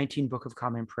 2019 Book of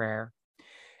Common Prayer.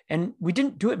 And we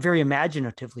didn't do it very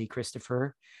imaginatively,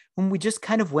 Christopher, when we just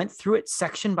kind of went through it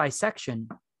section by section.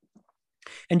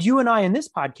 And you and I in this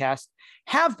podcast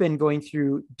have been going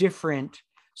through different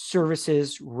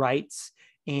services, rites,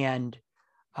 and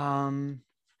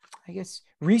I guess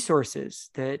resources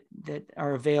that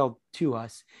are available to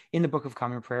us in the Book of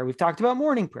Common Prayer. We've talked about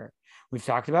morning prayer. We've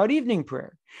talked about evening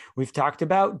prayer. We've talked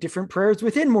about different prayers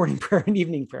within morning prayer and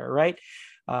evening prayer, right?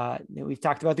 We've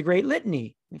talked about the Great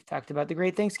Litany. We've talked about the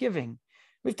Great Thanksgiving.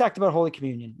 We've talked about Holy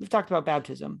Communion. We've talked about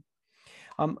baptism.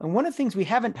 And one of the things we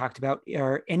haven't talked about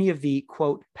are any of the,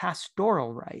 quote,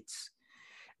 pastoral rites.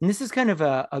 And this is kind of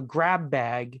a grab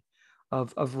bag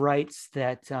of rites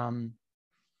that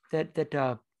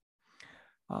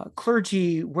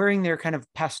clergy wearing their kind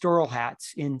of pastoral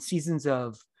hats in seasons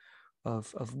of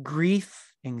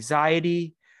grief,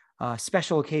 anxiety,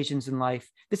 special occasions in life.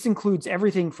 This includes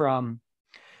everything from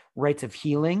rites of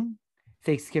healing,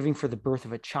 thanksgiving for the birth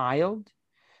of a child,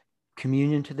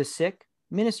 communion to the sick,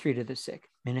 ministry to the sick,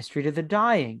 ministry to the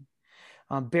dying,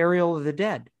 burial of the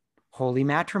dead, holy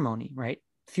matrimony, right?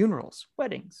 Funerals,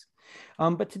 weddings.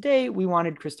 But today we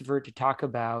wanted Christopher to talk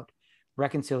about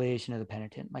reconciliation of the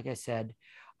penitent. Like I said,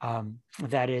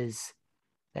 that is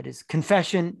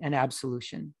confession and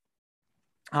absolution.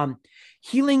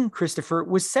 Healing, Christopher,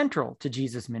 was central to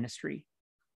Jesus' ministry.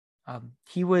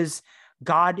 He was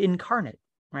God incarnate,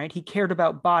 right? He cared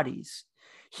about bodies.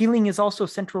 Healing is also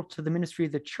central to the ministry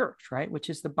of the church, right? Which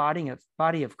is the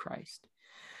body of Christ.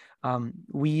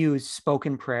 We use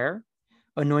spoken prayer,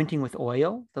 anointing with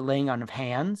oil, the laying on of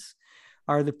hands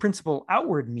are the principal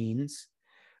outward means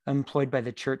employed by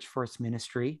the church for its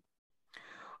ministry.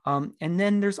 And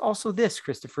then there's also this,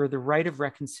 Christopher, the rite of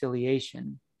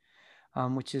reconciliation,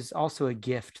 which is also a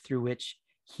gift through which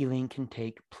healing can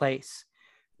take place.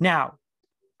 Now,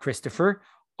 Christopher,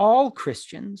 all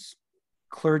Christians,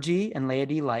 clergy and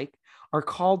laity alike, are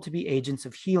called to be agents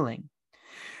of healing.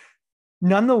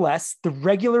 Nonetheless, the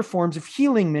regular forms of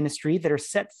healing ministry that are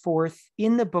set forth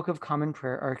in the Book of Common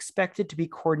Prayer are expected to be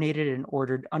coordinated and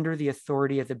ordered under the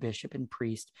authority of the bishop and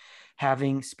priest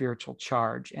having spiritual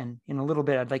charge. And in a little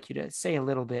bit, I'd like you to say a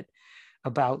little bit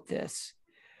about this.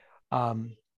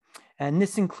 And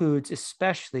this includes,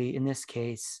 especially in this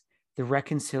case, the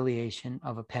reconciliation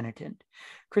of a penitent.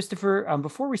 Christopher,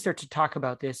 before we start to talk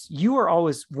about this, you are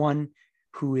always one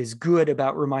who is good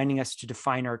about reminding us to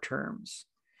define our terms.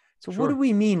 So Sure. What do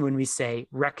we mean when we say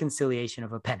reconciliation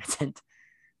of a penitent?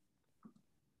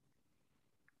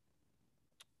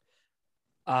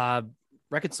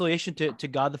 Reconciliation to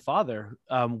God the Father.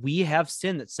 We have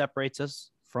sin that separates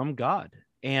us from God.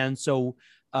 And so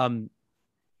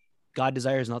God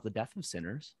desires not the death of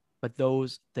sinners, but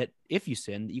those that if you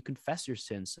sin, that you confess your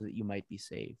sins so that you might be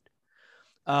saved.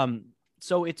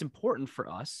 So it's important for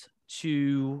us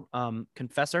to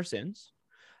confess our sins,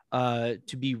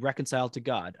 to be reconciled to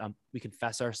God. We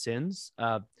confess our sins.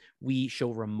 We show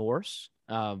remorse.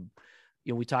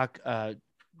 We talk,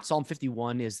 Psalm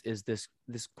 51 is this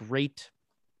great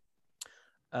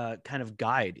kind of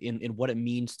guide in what it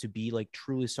means to be like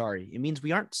truly sorry. It means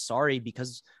we aren't sorry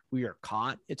because we are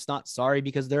caught. It's not sorry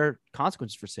because there are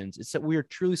consequences for sins. It's that we are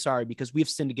truly sorry because we have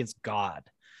sinned against God.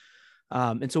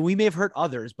 And so we may have hurt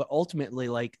others, but ultimately,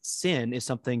 like, sin is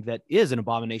something that is an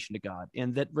abomination to God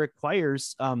and that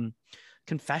requires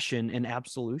confession and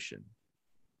absolution.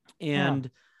 And,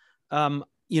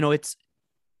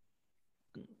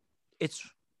 it's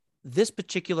this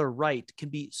particular rite can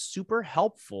be super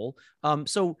helpful.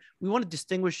 So we want to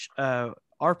distinguish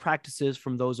our practices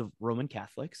from those of Roman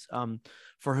Catholics,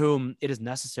 for whom it is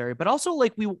necessary, but also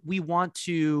like we want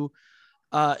to,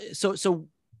 so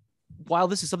while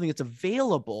this is something that's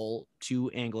available to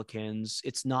Anglicans,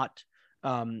 it's not,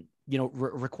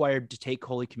 required to take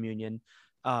Holy Communion.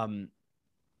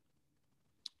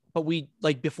 But we,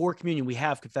 like, before communion, we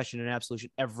have confession and absolution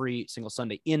every single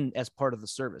Sunday as part of the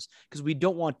service, because we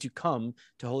don't want to come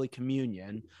to Holy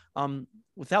Communion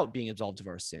without being absolved of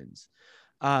our sins.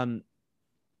 So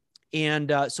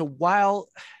while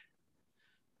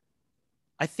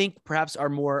I think perhaps our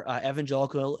more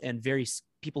evangelical and very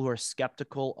people who are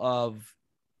skeptical of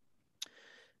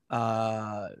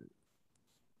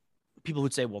people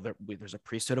who'd say, well, there's a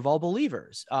priesthood of all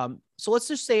believers. So let's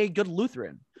just say a good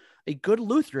Lutheran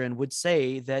would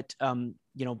say that,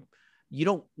 you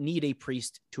don't need a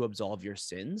priest to absolve your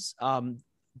sins.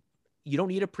 You don't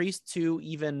need a priest to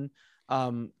even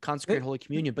consecrate Holy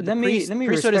Communion, but the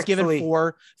priesthood is given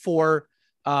for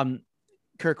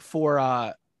Kirk, for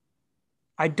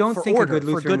I don't think order, a good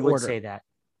Lutheran would order. say that.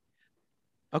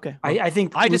 Okay. Well, I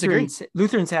think I disagree.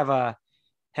 Lutherans have a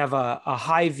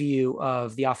high view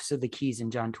of the office of the keys in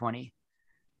John 20.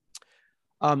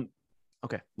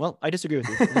 Okay. Well, I disagree with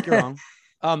you. I think you're wrong.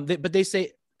 But they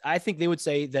say, I think they would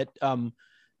say that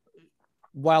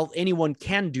while anyone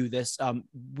can do this,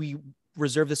 we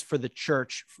reserve this for the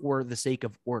church for the sake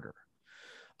of order.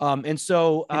 And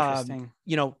so, Interesting.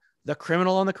 the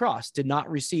criminal on the cross did not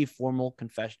receive formal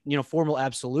confession, formal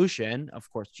absolution. Of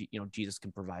course, Jesus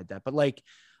can provide that, but like,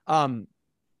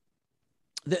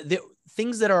 the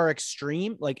things that are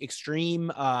extreme, like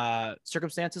extreme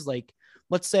circumstances, like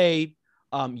let's say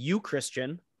you,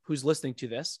 Christian, who's listening to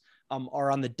this,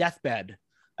 are on the deathbed,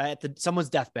 someone's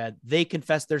deathbed, they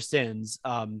confess their sins.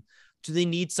 Do they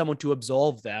need someone to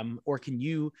absolve them, or can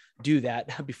you do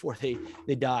that before they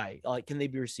die? Like, can they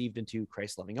be received into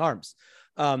Christ's loving arms?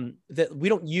 That we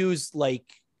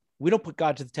don't put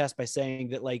God to the test by saying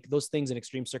that like those things in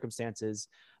extreme circumstances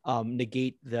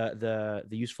negate the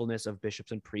usefulness of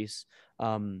bishops and priests,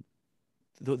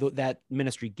 that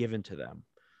ministry given to them.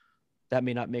 That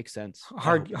may not make sense.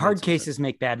 Hard cases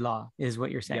make bad law, is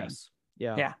what you're saying. Yes.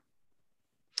 Yeah. Yeah.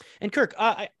 And Kirk,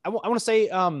 I want to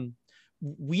say, I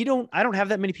don't have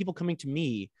that many people coming to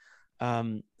me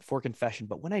for confession,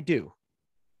 but when I do,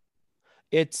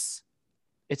 it's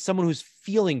someone who's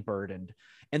feeling burdened.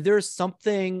 And there's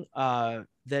something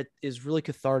that is really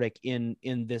cathartic in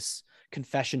this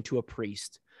confession to a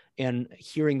priest and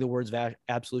hearing the words of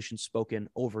absolution spoken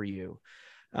over you.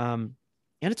 And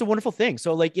it's a wonderful thing.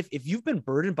 So like if you've been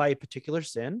burdened by a particular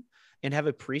sin and have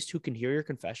a priest who can hear your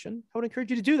confession, I would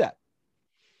encourage you to do that.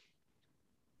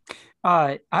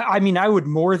 I mean, I would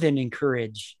more than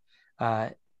encourage,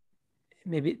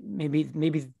 maybe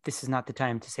this is not the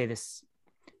time to say this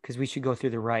because we should go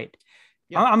through the rite.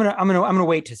 Yeah. I'm gonna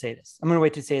wait to say this. I'm gonna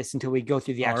wait to say this until we go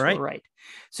through the actual rite.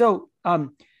 So,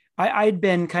 I'd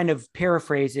been kind of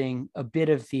paraphrasing a bit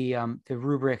of the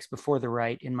rubrics before the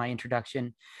rite in my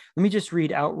introduction. Let me just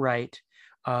read outright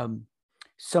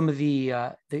some of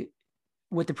how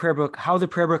the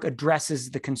prayer book addresses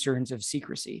the concerns of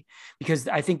secrecy, because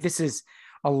I think this is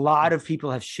a lot of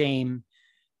people have shame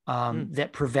that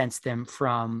prevents them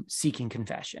from seeking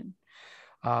confession.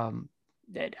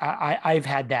 That I've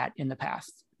had that in the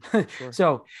past. Sure.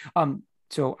 So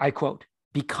I quote,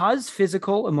 "Because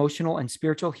physical, emotional, and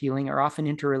spiritual healing are often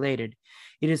interrelated,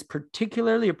 it is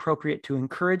particularly appropriate to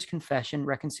encourage confession,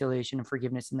 reconciliation, and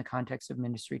forgiveness in the context of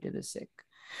ministry to the sick.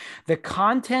 The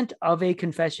content of a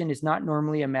confession is not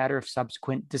normally a matter of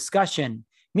subsequent discussion,"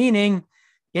 meaning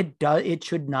it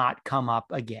should not come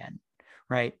up again,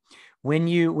 right? When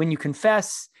you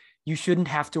confess, you shouldn't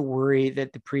have to worry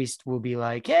that the priest will be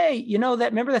like, "Hey,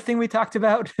 remember that thing we talked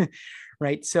about?"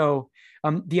 Right? So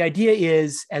the idea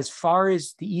is, as far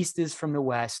as the east is from the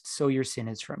west, so your sin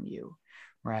is from you,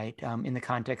 right? In the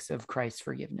context of Christ's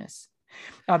forgiveness.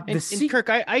 Kirk,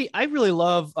 I really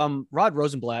love Rod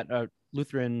Rosenblatt, a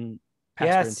Lutheran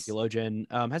pastor and theologian,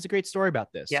 has a great story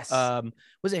about this. Yes.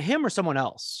 Was it him or someone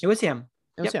else? It was him.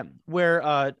 It was him, where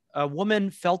a woman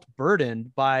felt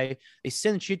burdened by a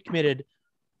sin she had committed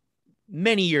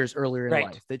many years earlier in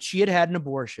life, that she had an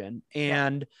abortion,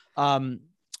 and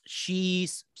she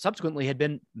subsequently had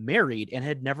been married and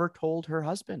had never told her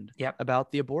husband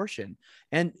about the abortion,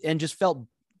 and just felt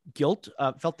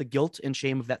the guilt and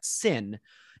shame of that sin,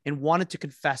 and wanted to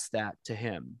confess that to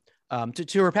him,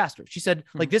 to her pastor. She said,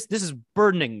 like, this is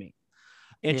burdening me,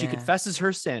 and she confesses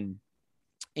her sin,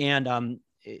 and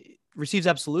receives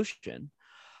absolution,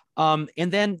 and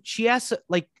then she asked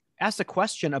a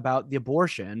question about the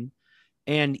abortion.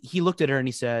 And he looked at her and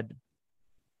he said,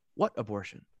 "What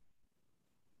abortion?"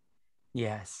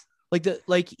 Yes.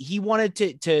 Like he wanted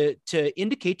to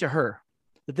indicate to her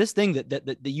that this thing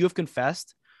that you have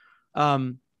confessed,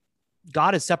 God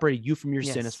has separated you from your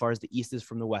sin as far as the east is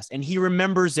from the west, and he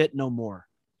remembers it no more.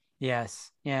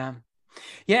 Yes. Yeah.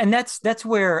 Yeah. And that's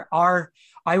where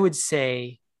I would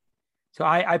say, so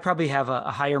I probably have a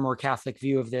higher, more Catholic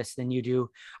view of this than you do.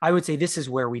 I would say this is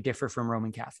where we differ from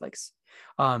Roman Catholics.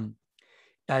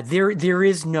 There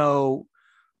is no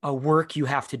work you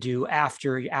have to do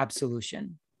after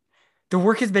absolution. The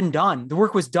work has been done. The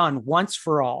work was done once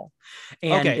for all.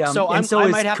 And, okay, so I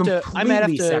might have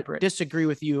to disagree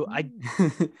with you. I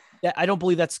don't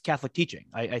believe that's Catholic teaching.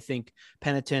 I think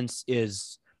penitence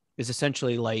is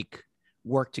essentially like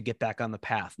work to get back on the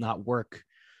path, not work,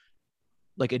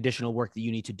 like additional work that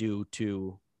you need to do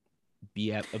to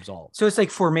be absolved. So it's like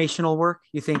formational work.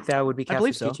 You think that would be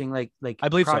Catholic teaching? Like I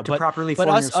believe so. To properly but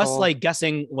form us like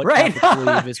guessing what Catholics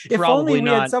believe is if probably only we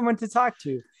not. had someone to talk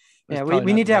to. Yeah,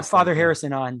 we need to have Father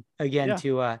Harrison on again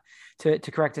to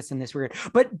correct us in this regard.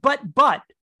 But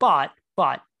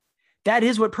that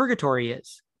is what purgatory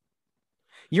is.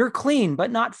 You're clean,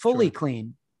 but not fully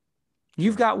clean.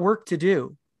 You've got work to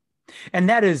do. And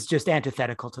that is just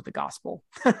antithetical to the gospel,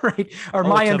 right? Or Oh,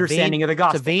 my it's a understanding of the It's a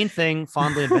gospel. vain thing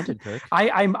fondly invented, Kirk.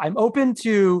 I'm open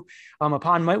to,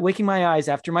 upon waking my eyes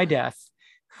after my death,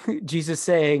 Jesus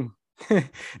saying,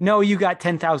 no, you got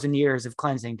 10,000 years of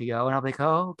cleansing to go. And I'll be like,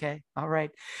 oh, okay. All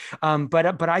right.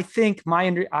 But I think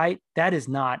that is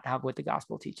not what the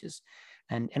gospel teaches.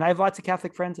 And I have lots of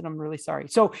Catholic friends, and I'm really sorry.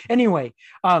 So anyway,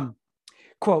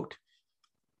 quote,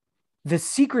 the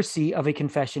secrecy of a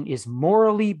confession is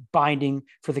morally binding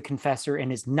for the confessor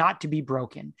and is not to be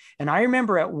broken. And I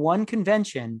remember at one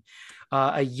convention,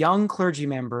 a young clergy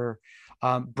member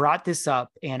brought this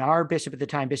up, and our bishop at the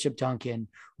time, Bishop Duncan,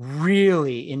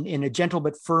 really in a gentle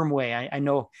but firm way. I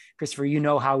know, Christopher, you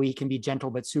know how he can be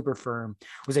gentle but super firm.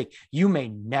 Was like, you may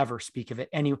never speak of it.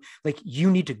 Like,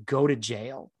 you need to go to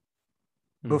jail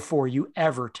before you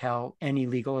ever tell any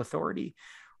legal authority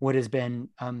what has been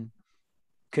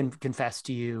confessed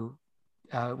to you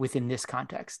within this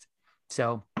context.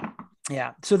 So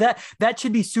yeah, so that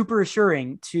should be super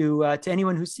assuring to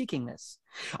anyone who's seeking this.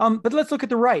 But let's look at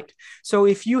the right. So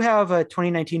if you have a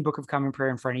 2019 Book of Common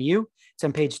Prayer in front of you, it's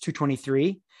on page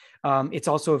 223. It's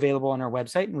also available on our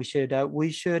website, and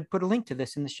we should put a link to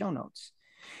this in the show notes.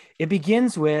 It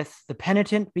begins with the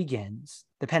penitent begins.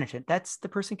 The penitent, that's the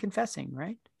person confessing,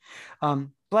 right?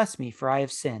 Bless me, for I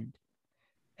have sinned.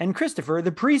 And Christopher,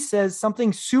 the priest says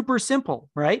something super simple,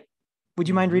 right? Would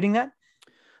you mind reading that?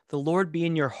 The Lord be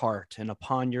in your heart and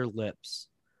upon your lips,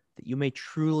 that you may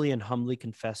truly and humbly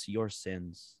confess your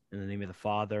sins in the name of the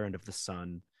Father and of the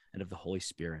Son and of the Holy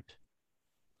Spirit.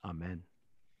 Amen.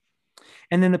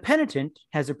 And then the penitent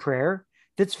has a prayer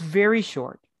that's very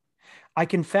short. I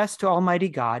confess to Almighty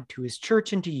God, to his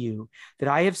church, and to you that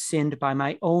I have sinned by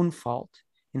my own fault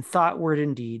in thought, word,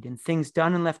 and deed, in things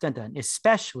done and left undone,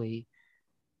 especially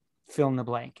fill in the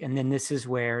blank. And then this is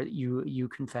where you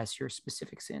confess your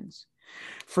specific sins.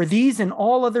 For these and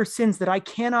all other sins that I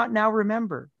cannot now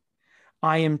remember,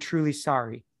 I am truly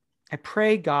sorry. I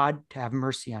pray God to have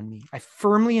mercy on me. I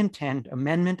firmly intend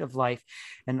amendment of life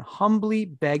and humbly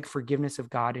beg forgiveness of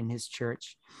God in his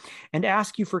church, and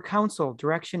ask you for counsel,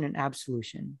 direction, and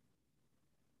absolution.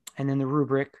 And then the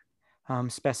rubric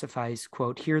specifies,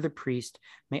 quote, here the priest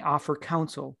may offer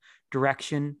counsel,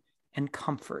 direction, and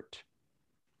comfort.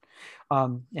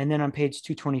 And then on page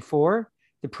 224,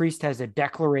 the priest has a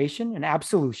declaration, an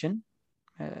absolution.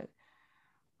 And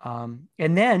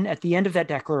then at the end of that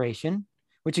declaration,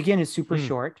 which again is super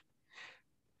short,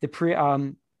 the priest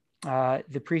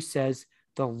says,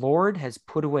 the Lord has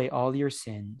put away all your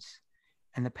sins.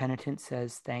 And the penitent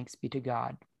says, thanks be to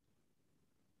God.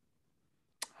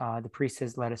 The priest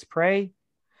says, let us pray.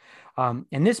 And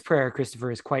this prayer,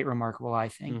 Christopher, is quite remarkable, I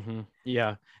think.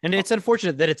 Yeah. And it's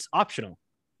unfortunate that it's optional.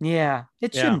 Yeah,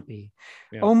 it shouldn't be.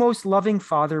 Yeah. O most loving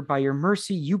Father, by your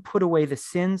mercy, you put away the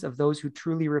sins of those who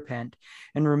truly repent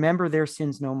and remember their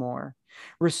sins no more.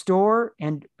 Restore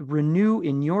and renew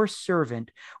in your servant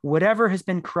whatever has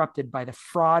been corrupted by the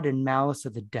fraud and malice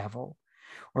of the devil,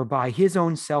 or by his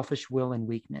own selfish will and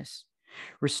weakness.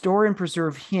 Restore and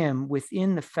preserve him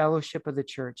within the fellowship of the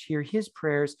church. Hear his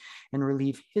prayers and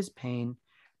relieve his pain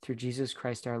through Jesus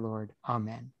Christ our Lord.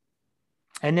 Amen.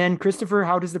 And then, Christopher,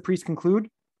 how does the priest conclude?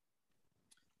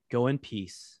 Go in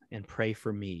peace and pray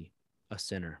for me, a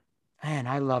sinner. Man,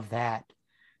 I love that.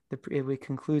 It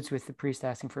concludes with the priest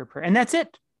asking for a prayer. And that's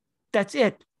it. That's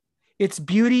it. Its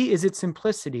beauty is its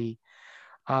simplicity.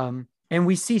 And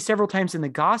we see several times in the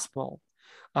gospel,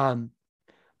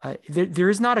 there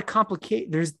is not a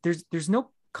complicated, there's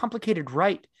no complicated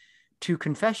rite to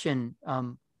confession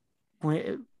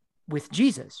with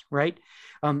Jesus, right?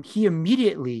 He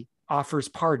immediately offers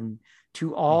pardon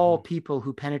to all people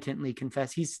who penitently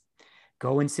confess. He's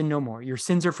go and sin no more. Your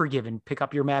sins are forgiven. Pick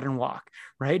up your mat and walk,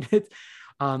 right?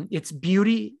 Its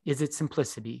beauty is its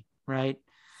simplicity, right?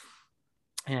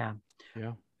 Yeah.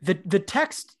 Yeah. The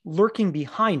text lurking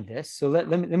behind this. So let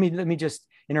me just,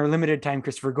 in our limited time,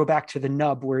 Christopher, go back to the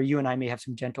nub where you and I may have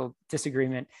some gentle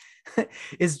disagreement.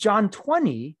 Is John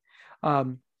 20,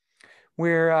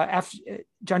 where after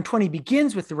John 20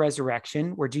 begins with the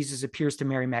resurrection, where Jesus appears to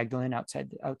Mary Magdalene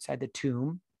outside the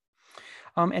tomb.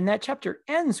 And that chapter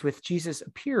ends with Jesus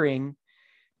appearing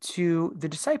to the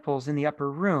disciples in the upper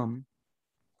room.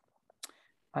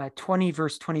 20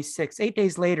 verse 26, 8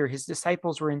 days later, his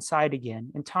disciples were inside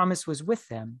again, and Thomas was with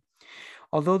them.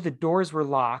 Although the doors were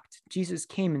locked, Jesus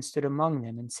came and stood among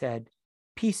them and said,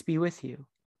 peace be with you.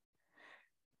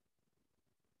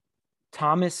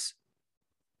 Thomas,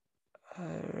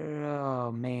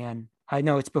 oh man, I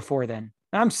know it's before then.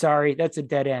 I'm sorry. That's a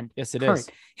dead end. Yes, it All is.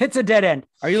 right. It's a dead end.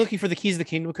 Are you looking for the keys of the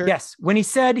kingdom, Kurt? Yes. When he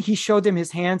said he showed them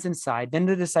his hands and side, then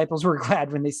the disciples were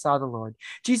glad when they saw the Lord.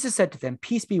 Jesus said to them,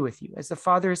 "Peace be with you. As the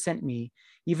Father has sent me,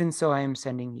 even so I am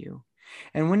sending you."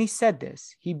 And when he said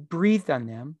this, he breathed on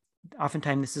them.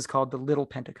 Oftentimes this is called the little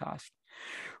Pentecost.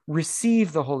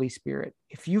 "Receive the Holy Spirit.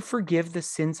 If you forgive the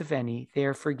sins of any, they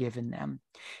are forgiven them.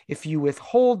 If you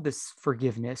withhold this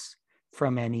forgiveness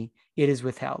from any, it is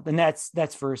withheld." And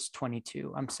that's verse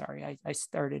 22. I'm sorry, I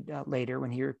started later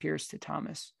when he appears to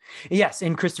Thomas. Yes,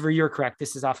 and Christopher, you're correct.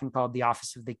 This is often called the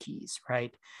office of the keys,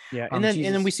 right? Yeah, and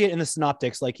then we see it in the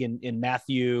synoptics, like in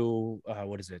Matthew,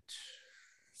 what is it,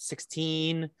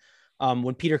 16,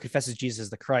 when Peter confesses Jesus as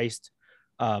the Christ,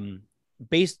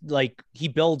 based like he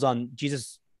builds on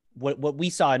Jesus. What we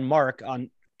saw in Mark on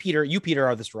Peter, "You, Peter,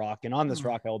 are this rock, and on this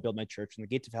rock I will build my church, and the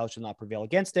gates of hell shall not prevail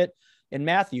against it." In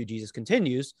Matthew, Jesus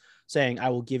continues saying, "I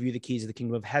will give you the keys of the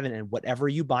kingdom of heaven, and whatever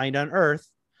you bind on earth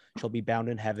shall be bound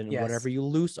in heaven, and Yes. whatever you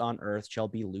loose on earth shall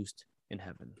be loosed in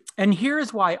heaven." And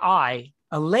here's why I,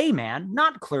 a layman,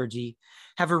 not clergy,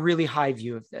 have a really high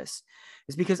view of this,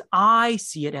 is because I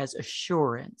see it as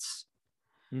assurance.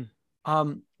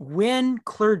 When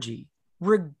clergy,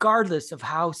 regardless of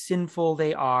how sinful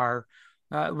they are,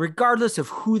 regardless of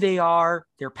who they are,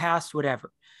 their past,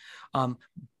 whatever,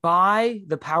 by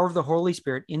the power of the Holy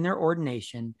Spirit in their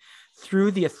ordination,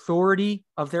 through the authority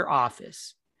of their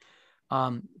office,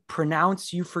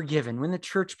 pronounce you forgiven. When the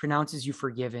church pronounces you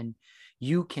forgiven,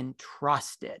 you can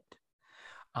trust it.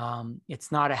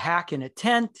 It's not a hack in a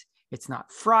tent. It's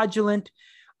not fraudulent.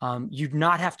 You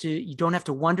don't have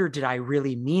to wonder, did I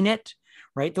really mean it?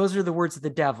 Right? Those are the words of the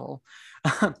devil.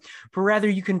 But rather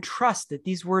you can trust that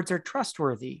these words are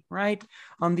trustworthy, right?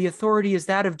 The authority is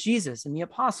that of Jesus and the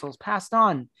apostles, passed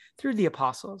on through the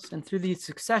apostles and through the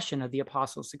succession of the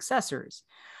apostles' successors.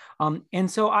 And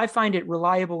so I find it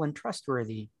reliable and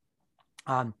trustworthy.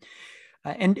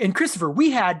 And Christopher,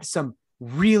 we had some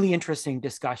really interesting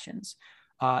discussions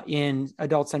in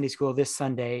adult Sunday school this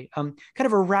Sunday, kind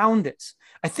of around this.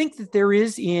 I think that there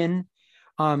is in,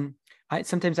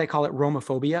 sometimes I call it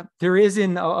Romophobia. There is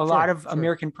in a lot of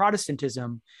American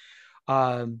Protestantism,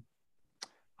 some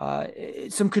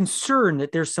concern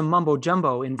that there's some mumbo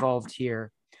jumbo involved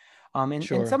here. And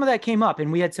some of that came up,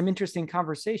 and we had some interesting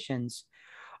conversations.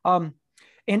 And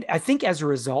I think as a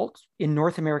result, in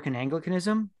North American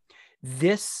Anglicanism,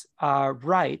 this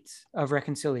rite of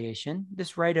reconciliation,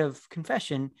 this rite of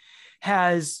confession,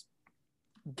 has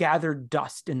gathered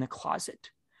dust in the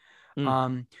closet.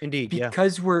 Indeed,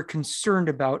 because we're concerned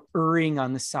about erring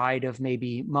on the side of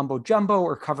maybe mumbo jumbo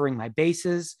or covering my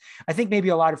bases. I think maybe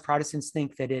a lot of Protestants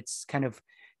think that it's kind of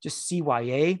just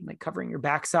CYA, like covering your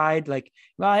backside. Like,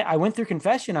 well, I went through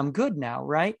confession, I'm good now,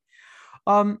 right?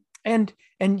 And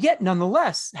yet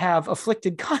nonetheless have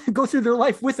go through their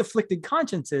life with afflicted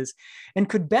consciences and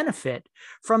could benefit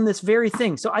from this very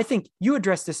thing. So I think you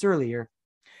addressed this earlier.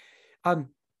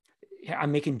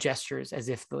 I'm making gestures as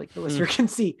if the listener can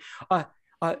see.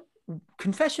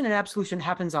 Confession and absolution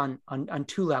happens on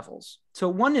two levels. So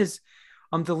one is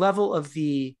the level of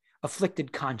the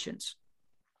afflicted conscience,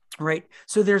 right?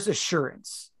 So there's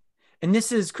assurance, and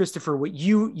this is, Christopher, what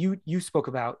you spoke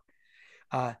about,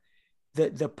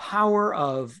 the power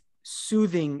of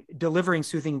delivering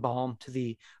soothing balm to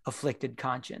the afflicted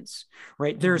conscience,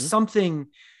 right? There's something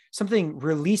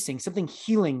releasing, something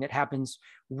healing that happens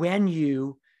when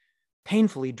you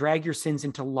painfully drag your sins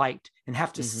into light and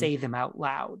have to say them out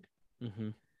loud.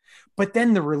 But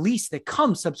then the release that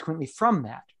comes subsequently from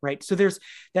that, right? So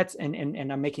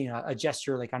and I'm making a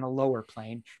gesture like on a lower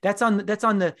plane. That's on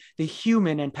the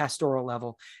human and pastoral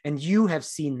level. And you have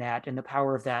seen that and the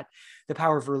power of that, the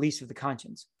power of release of the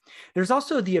conscience. There's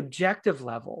also the objective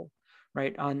level,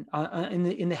 right?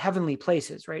 In the heavenly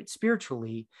places, right?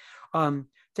 Spiritually,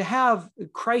 to have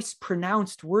Christ's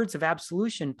pronounced words of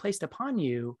absolution placed upon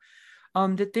you,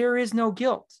 that there is no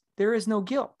guilt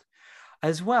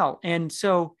as well. And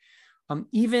so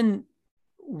even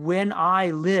when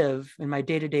I live in my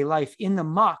day-to-day life in the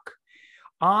muck,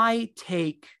 I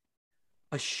take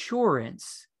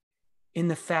assurance in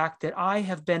the fact that I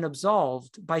have been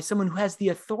absolved by someone who has the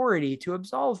authority to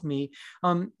absolve me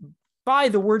by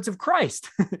the words of Christ,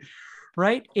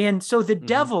 right? And so the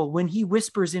devil, when he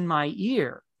whispers in my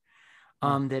ear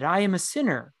that I am a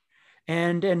sinner,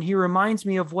 and he reminds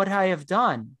me of what I have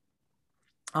done,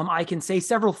 I can say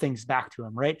several things back to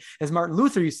him, right? As Martin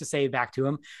Luther used to say back to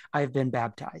him, I have been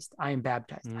baptized. I am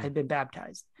baptized. I have been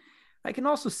baptized. I can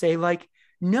also say like,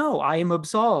 no, I am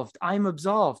absolved. I'm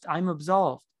absolved. I'm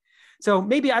absolved. So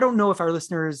maybe, I don't know if our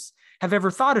listeners have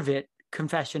ever thought of it,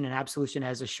 confession and absolution,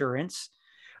 as assurance.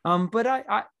 But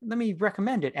I let me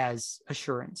recommend it as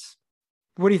assurance.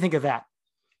 What do you think of that?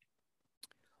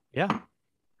 Yeah.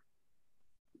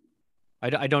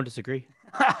 I don't disagree.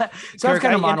 So that's Kirk,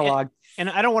 kind of monologue. And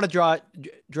I don't want to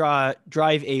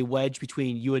drive a wedge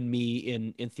between you and me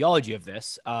in theology of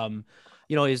this. As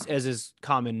is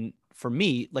common for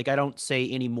me, like I don't say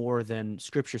any more than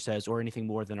Scripture says or anything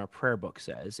more than our prayer book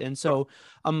says. And so,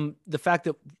 the fact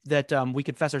that we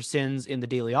confess our sins in the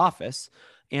daily office,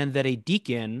 and that a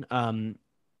deacon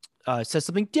says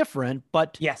something different,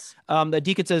 but Yes. the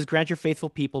deacon says, "Grant your faithful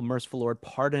people, merciful Lord,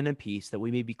 pardon and peace, that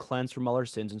we may be cleansed from all our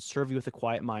sins and serve you with a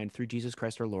quiet mind through Jesus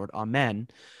Christ our Lord. Amen."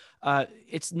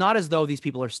 It's not as though these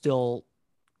people are still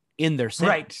in their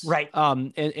sins, Right.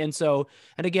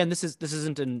 And again, this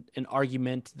isn't an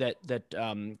argument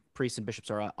that priests and bishops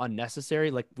are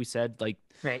unnecessary. Like we said, like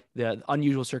Right. the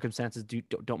unusual circumstances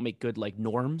don't make good like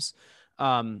norms.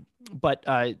 But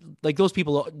like those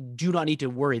people do not need to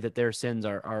worry that their sins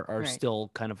are Right.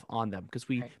 still kind of on them, because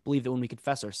we Right. believe that when we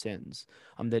confess our sins,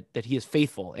 that he is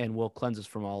faithful and will cleanse us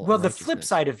from all Well, the unrighteousness. flip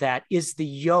side of that is the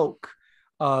yoke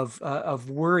of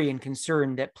worry and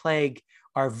concern that plague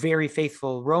our very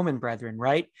faithful Roman brethren,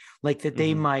 right? Like that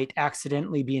they might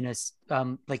accidentally be in a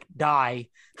like die,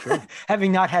 Sure.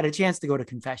 having not had a chance to go to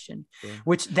confession. Sure.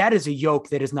 Which that is a yoke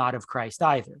that is not of Christ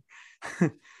either.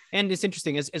 And it's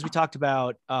interesting as we talked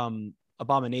about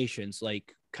abominations,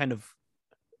 like kind of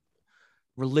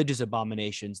religious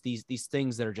abominations, these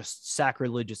things that are just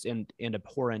sacrilegious and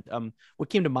abhorrent. What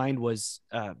came to mind was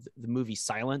the movie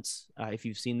Silence, if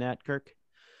you've seen that, Kirk.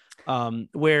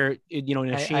 Where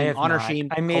in a shame, honor shame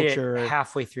I made culture, it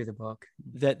halfway through the book,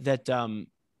 that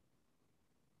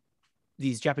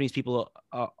these Japanese people,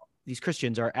 these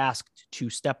Christians, are asked to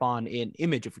step on an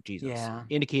image of Jesus,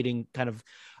 indicating kind of.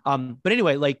 But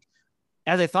anyway, like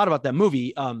as I thought about that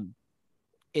movie,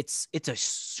 it's a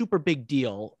super big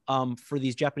deal for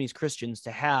these Japanese Christians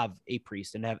to have a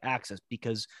priest and have access,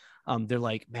 because they're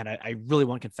like, man, I really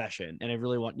want confession, and I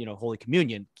really want Holy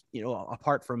Communion,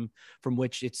 apart from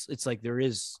which it's like there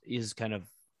is kind of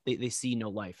they see no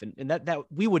life, and that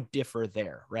we would differ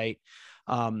there, right?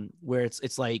 Where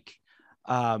it's like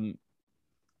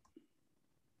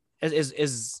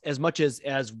as much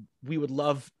as we would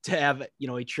love to have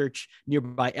a church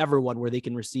nearby everyone where they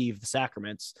can receive the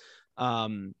sacraments,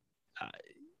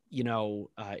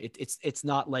 it's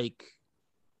not like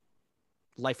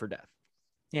life or death.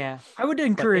 Yeah, I would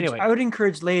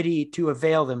encourage laity to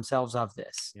avail themselves of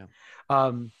this. Yeah.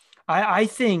 I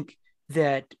think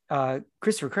that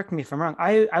Christopher, correct me if I'm wrong,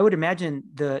 I would imagine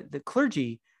the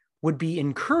clergy would be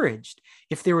encouraged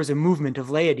if there was a movement of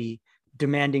laity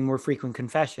demanding more frequent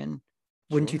confession.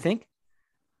 Wouldn't you think?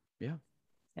 Yeah.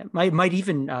 It might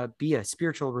even be a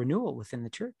spiritual renewal within the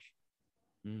church.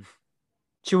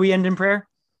 Should we end in prayer?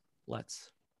 Let's.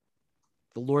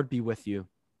 The Lord be with you.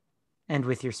 And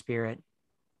with your spirit.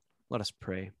 Let us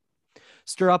pray.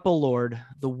 Stir up, O Lord,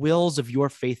 the wills of your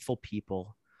faithful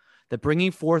people, that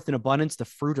bringing forth in abundance the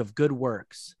fruit of good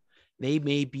works, they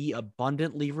may be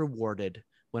abundantly rewarded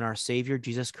when our Savior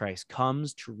Jesus Christ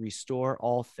comes to restore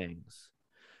all things,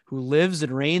 who lives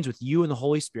and reigns with you in the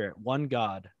Holy Spirit, one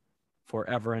God,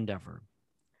 forever and ever.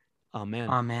 Amen.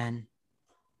 Amen.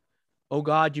 O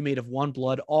God, you made of one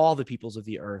blood all the peoples of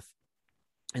the earth,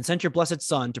 and sent your blessed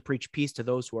Son to preach peace to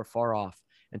those who are far off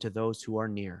and to those who are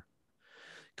near.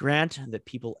 Grant that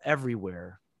people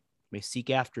everywhere may seek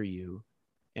after you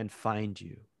and find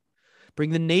you.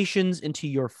 Bring the nations into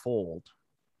your fold.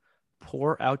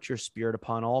 Pour out your Spirit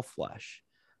upon all flesh,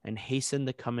 and hasten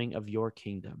the coming of your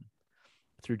kingdom.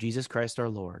 Through Jesus Christ our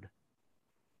Lord.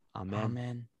 Amen.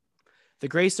 Amen. The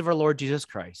grace of our Lord Jesus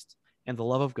Christ, and the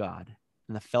love of God,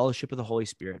 and the fellowship of the Holy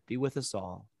Spirit be with us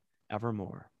all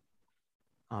evermore.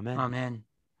 Amen. Amen.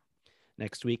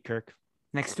 Next week, Kirk.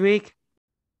 Next week.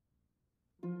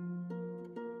 We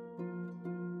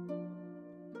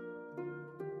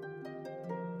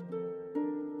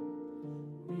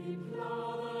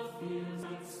plow the fields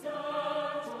and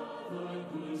scatter the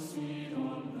good seed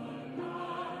on the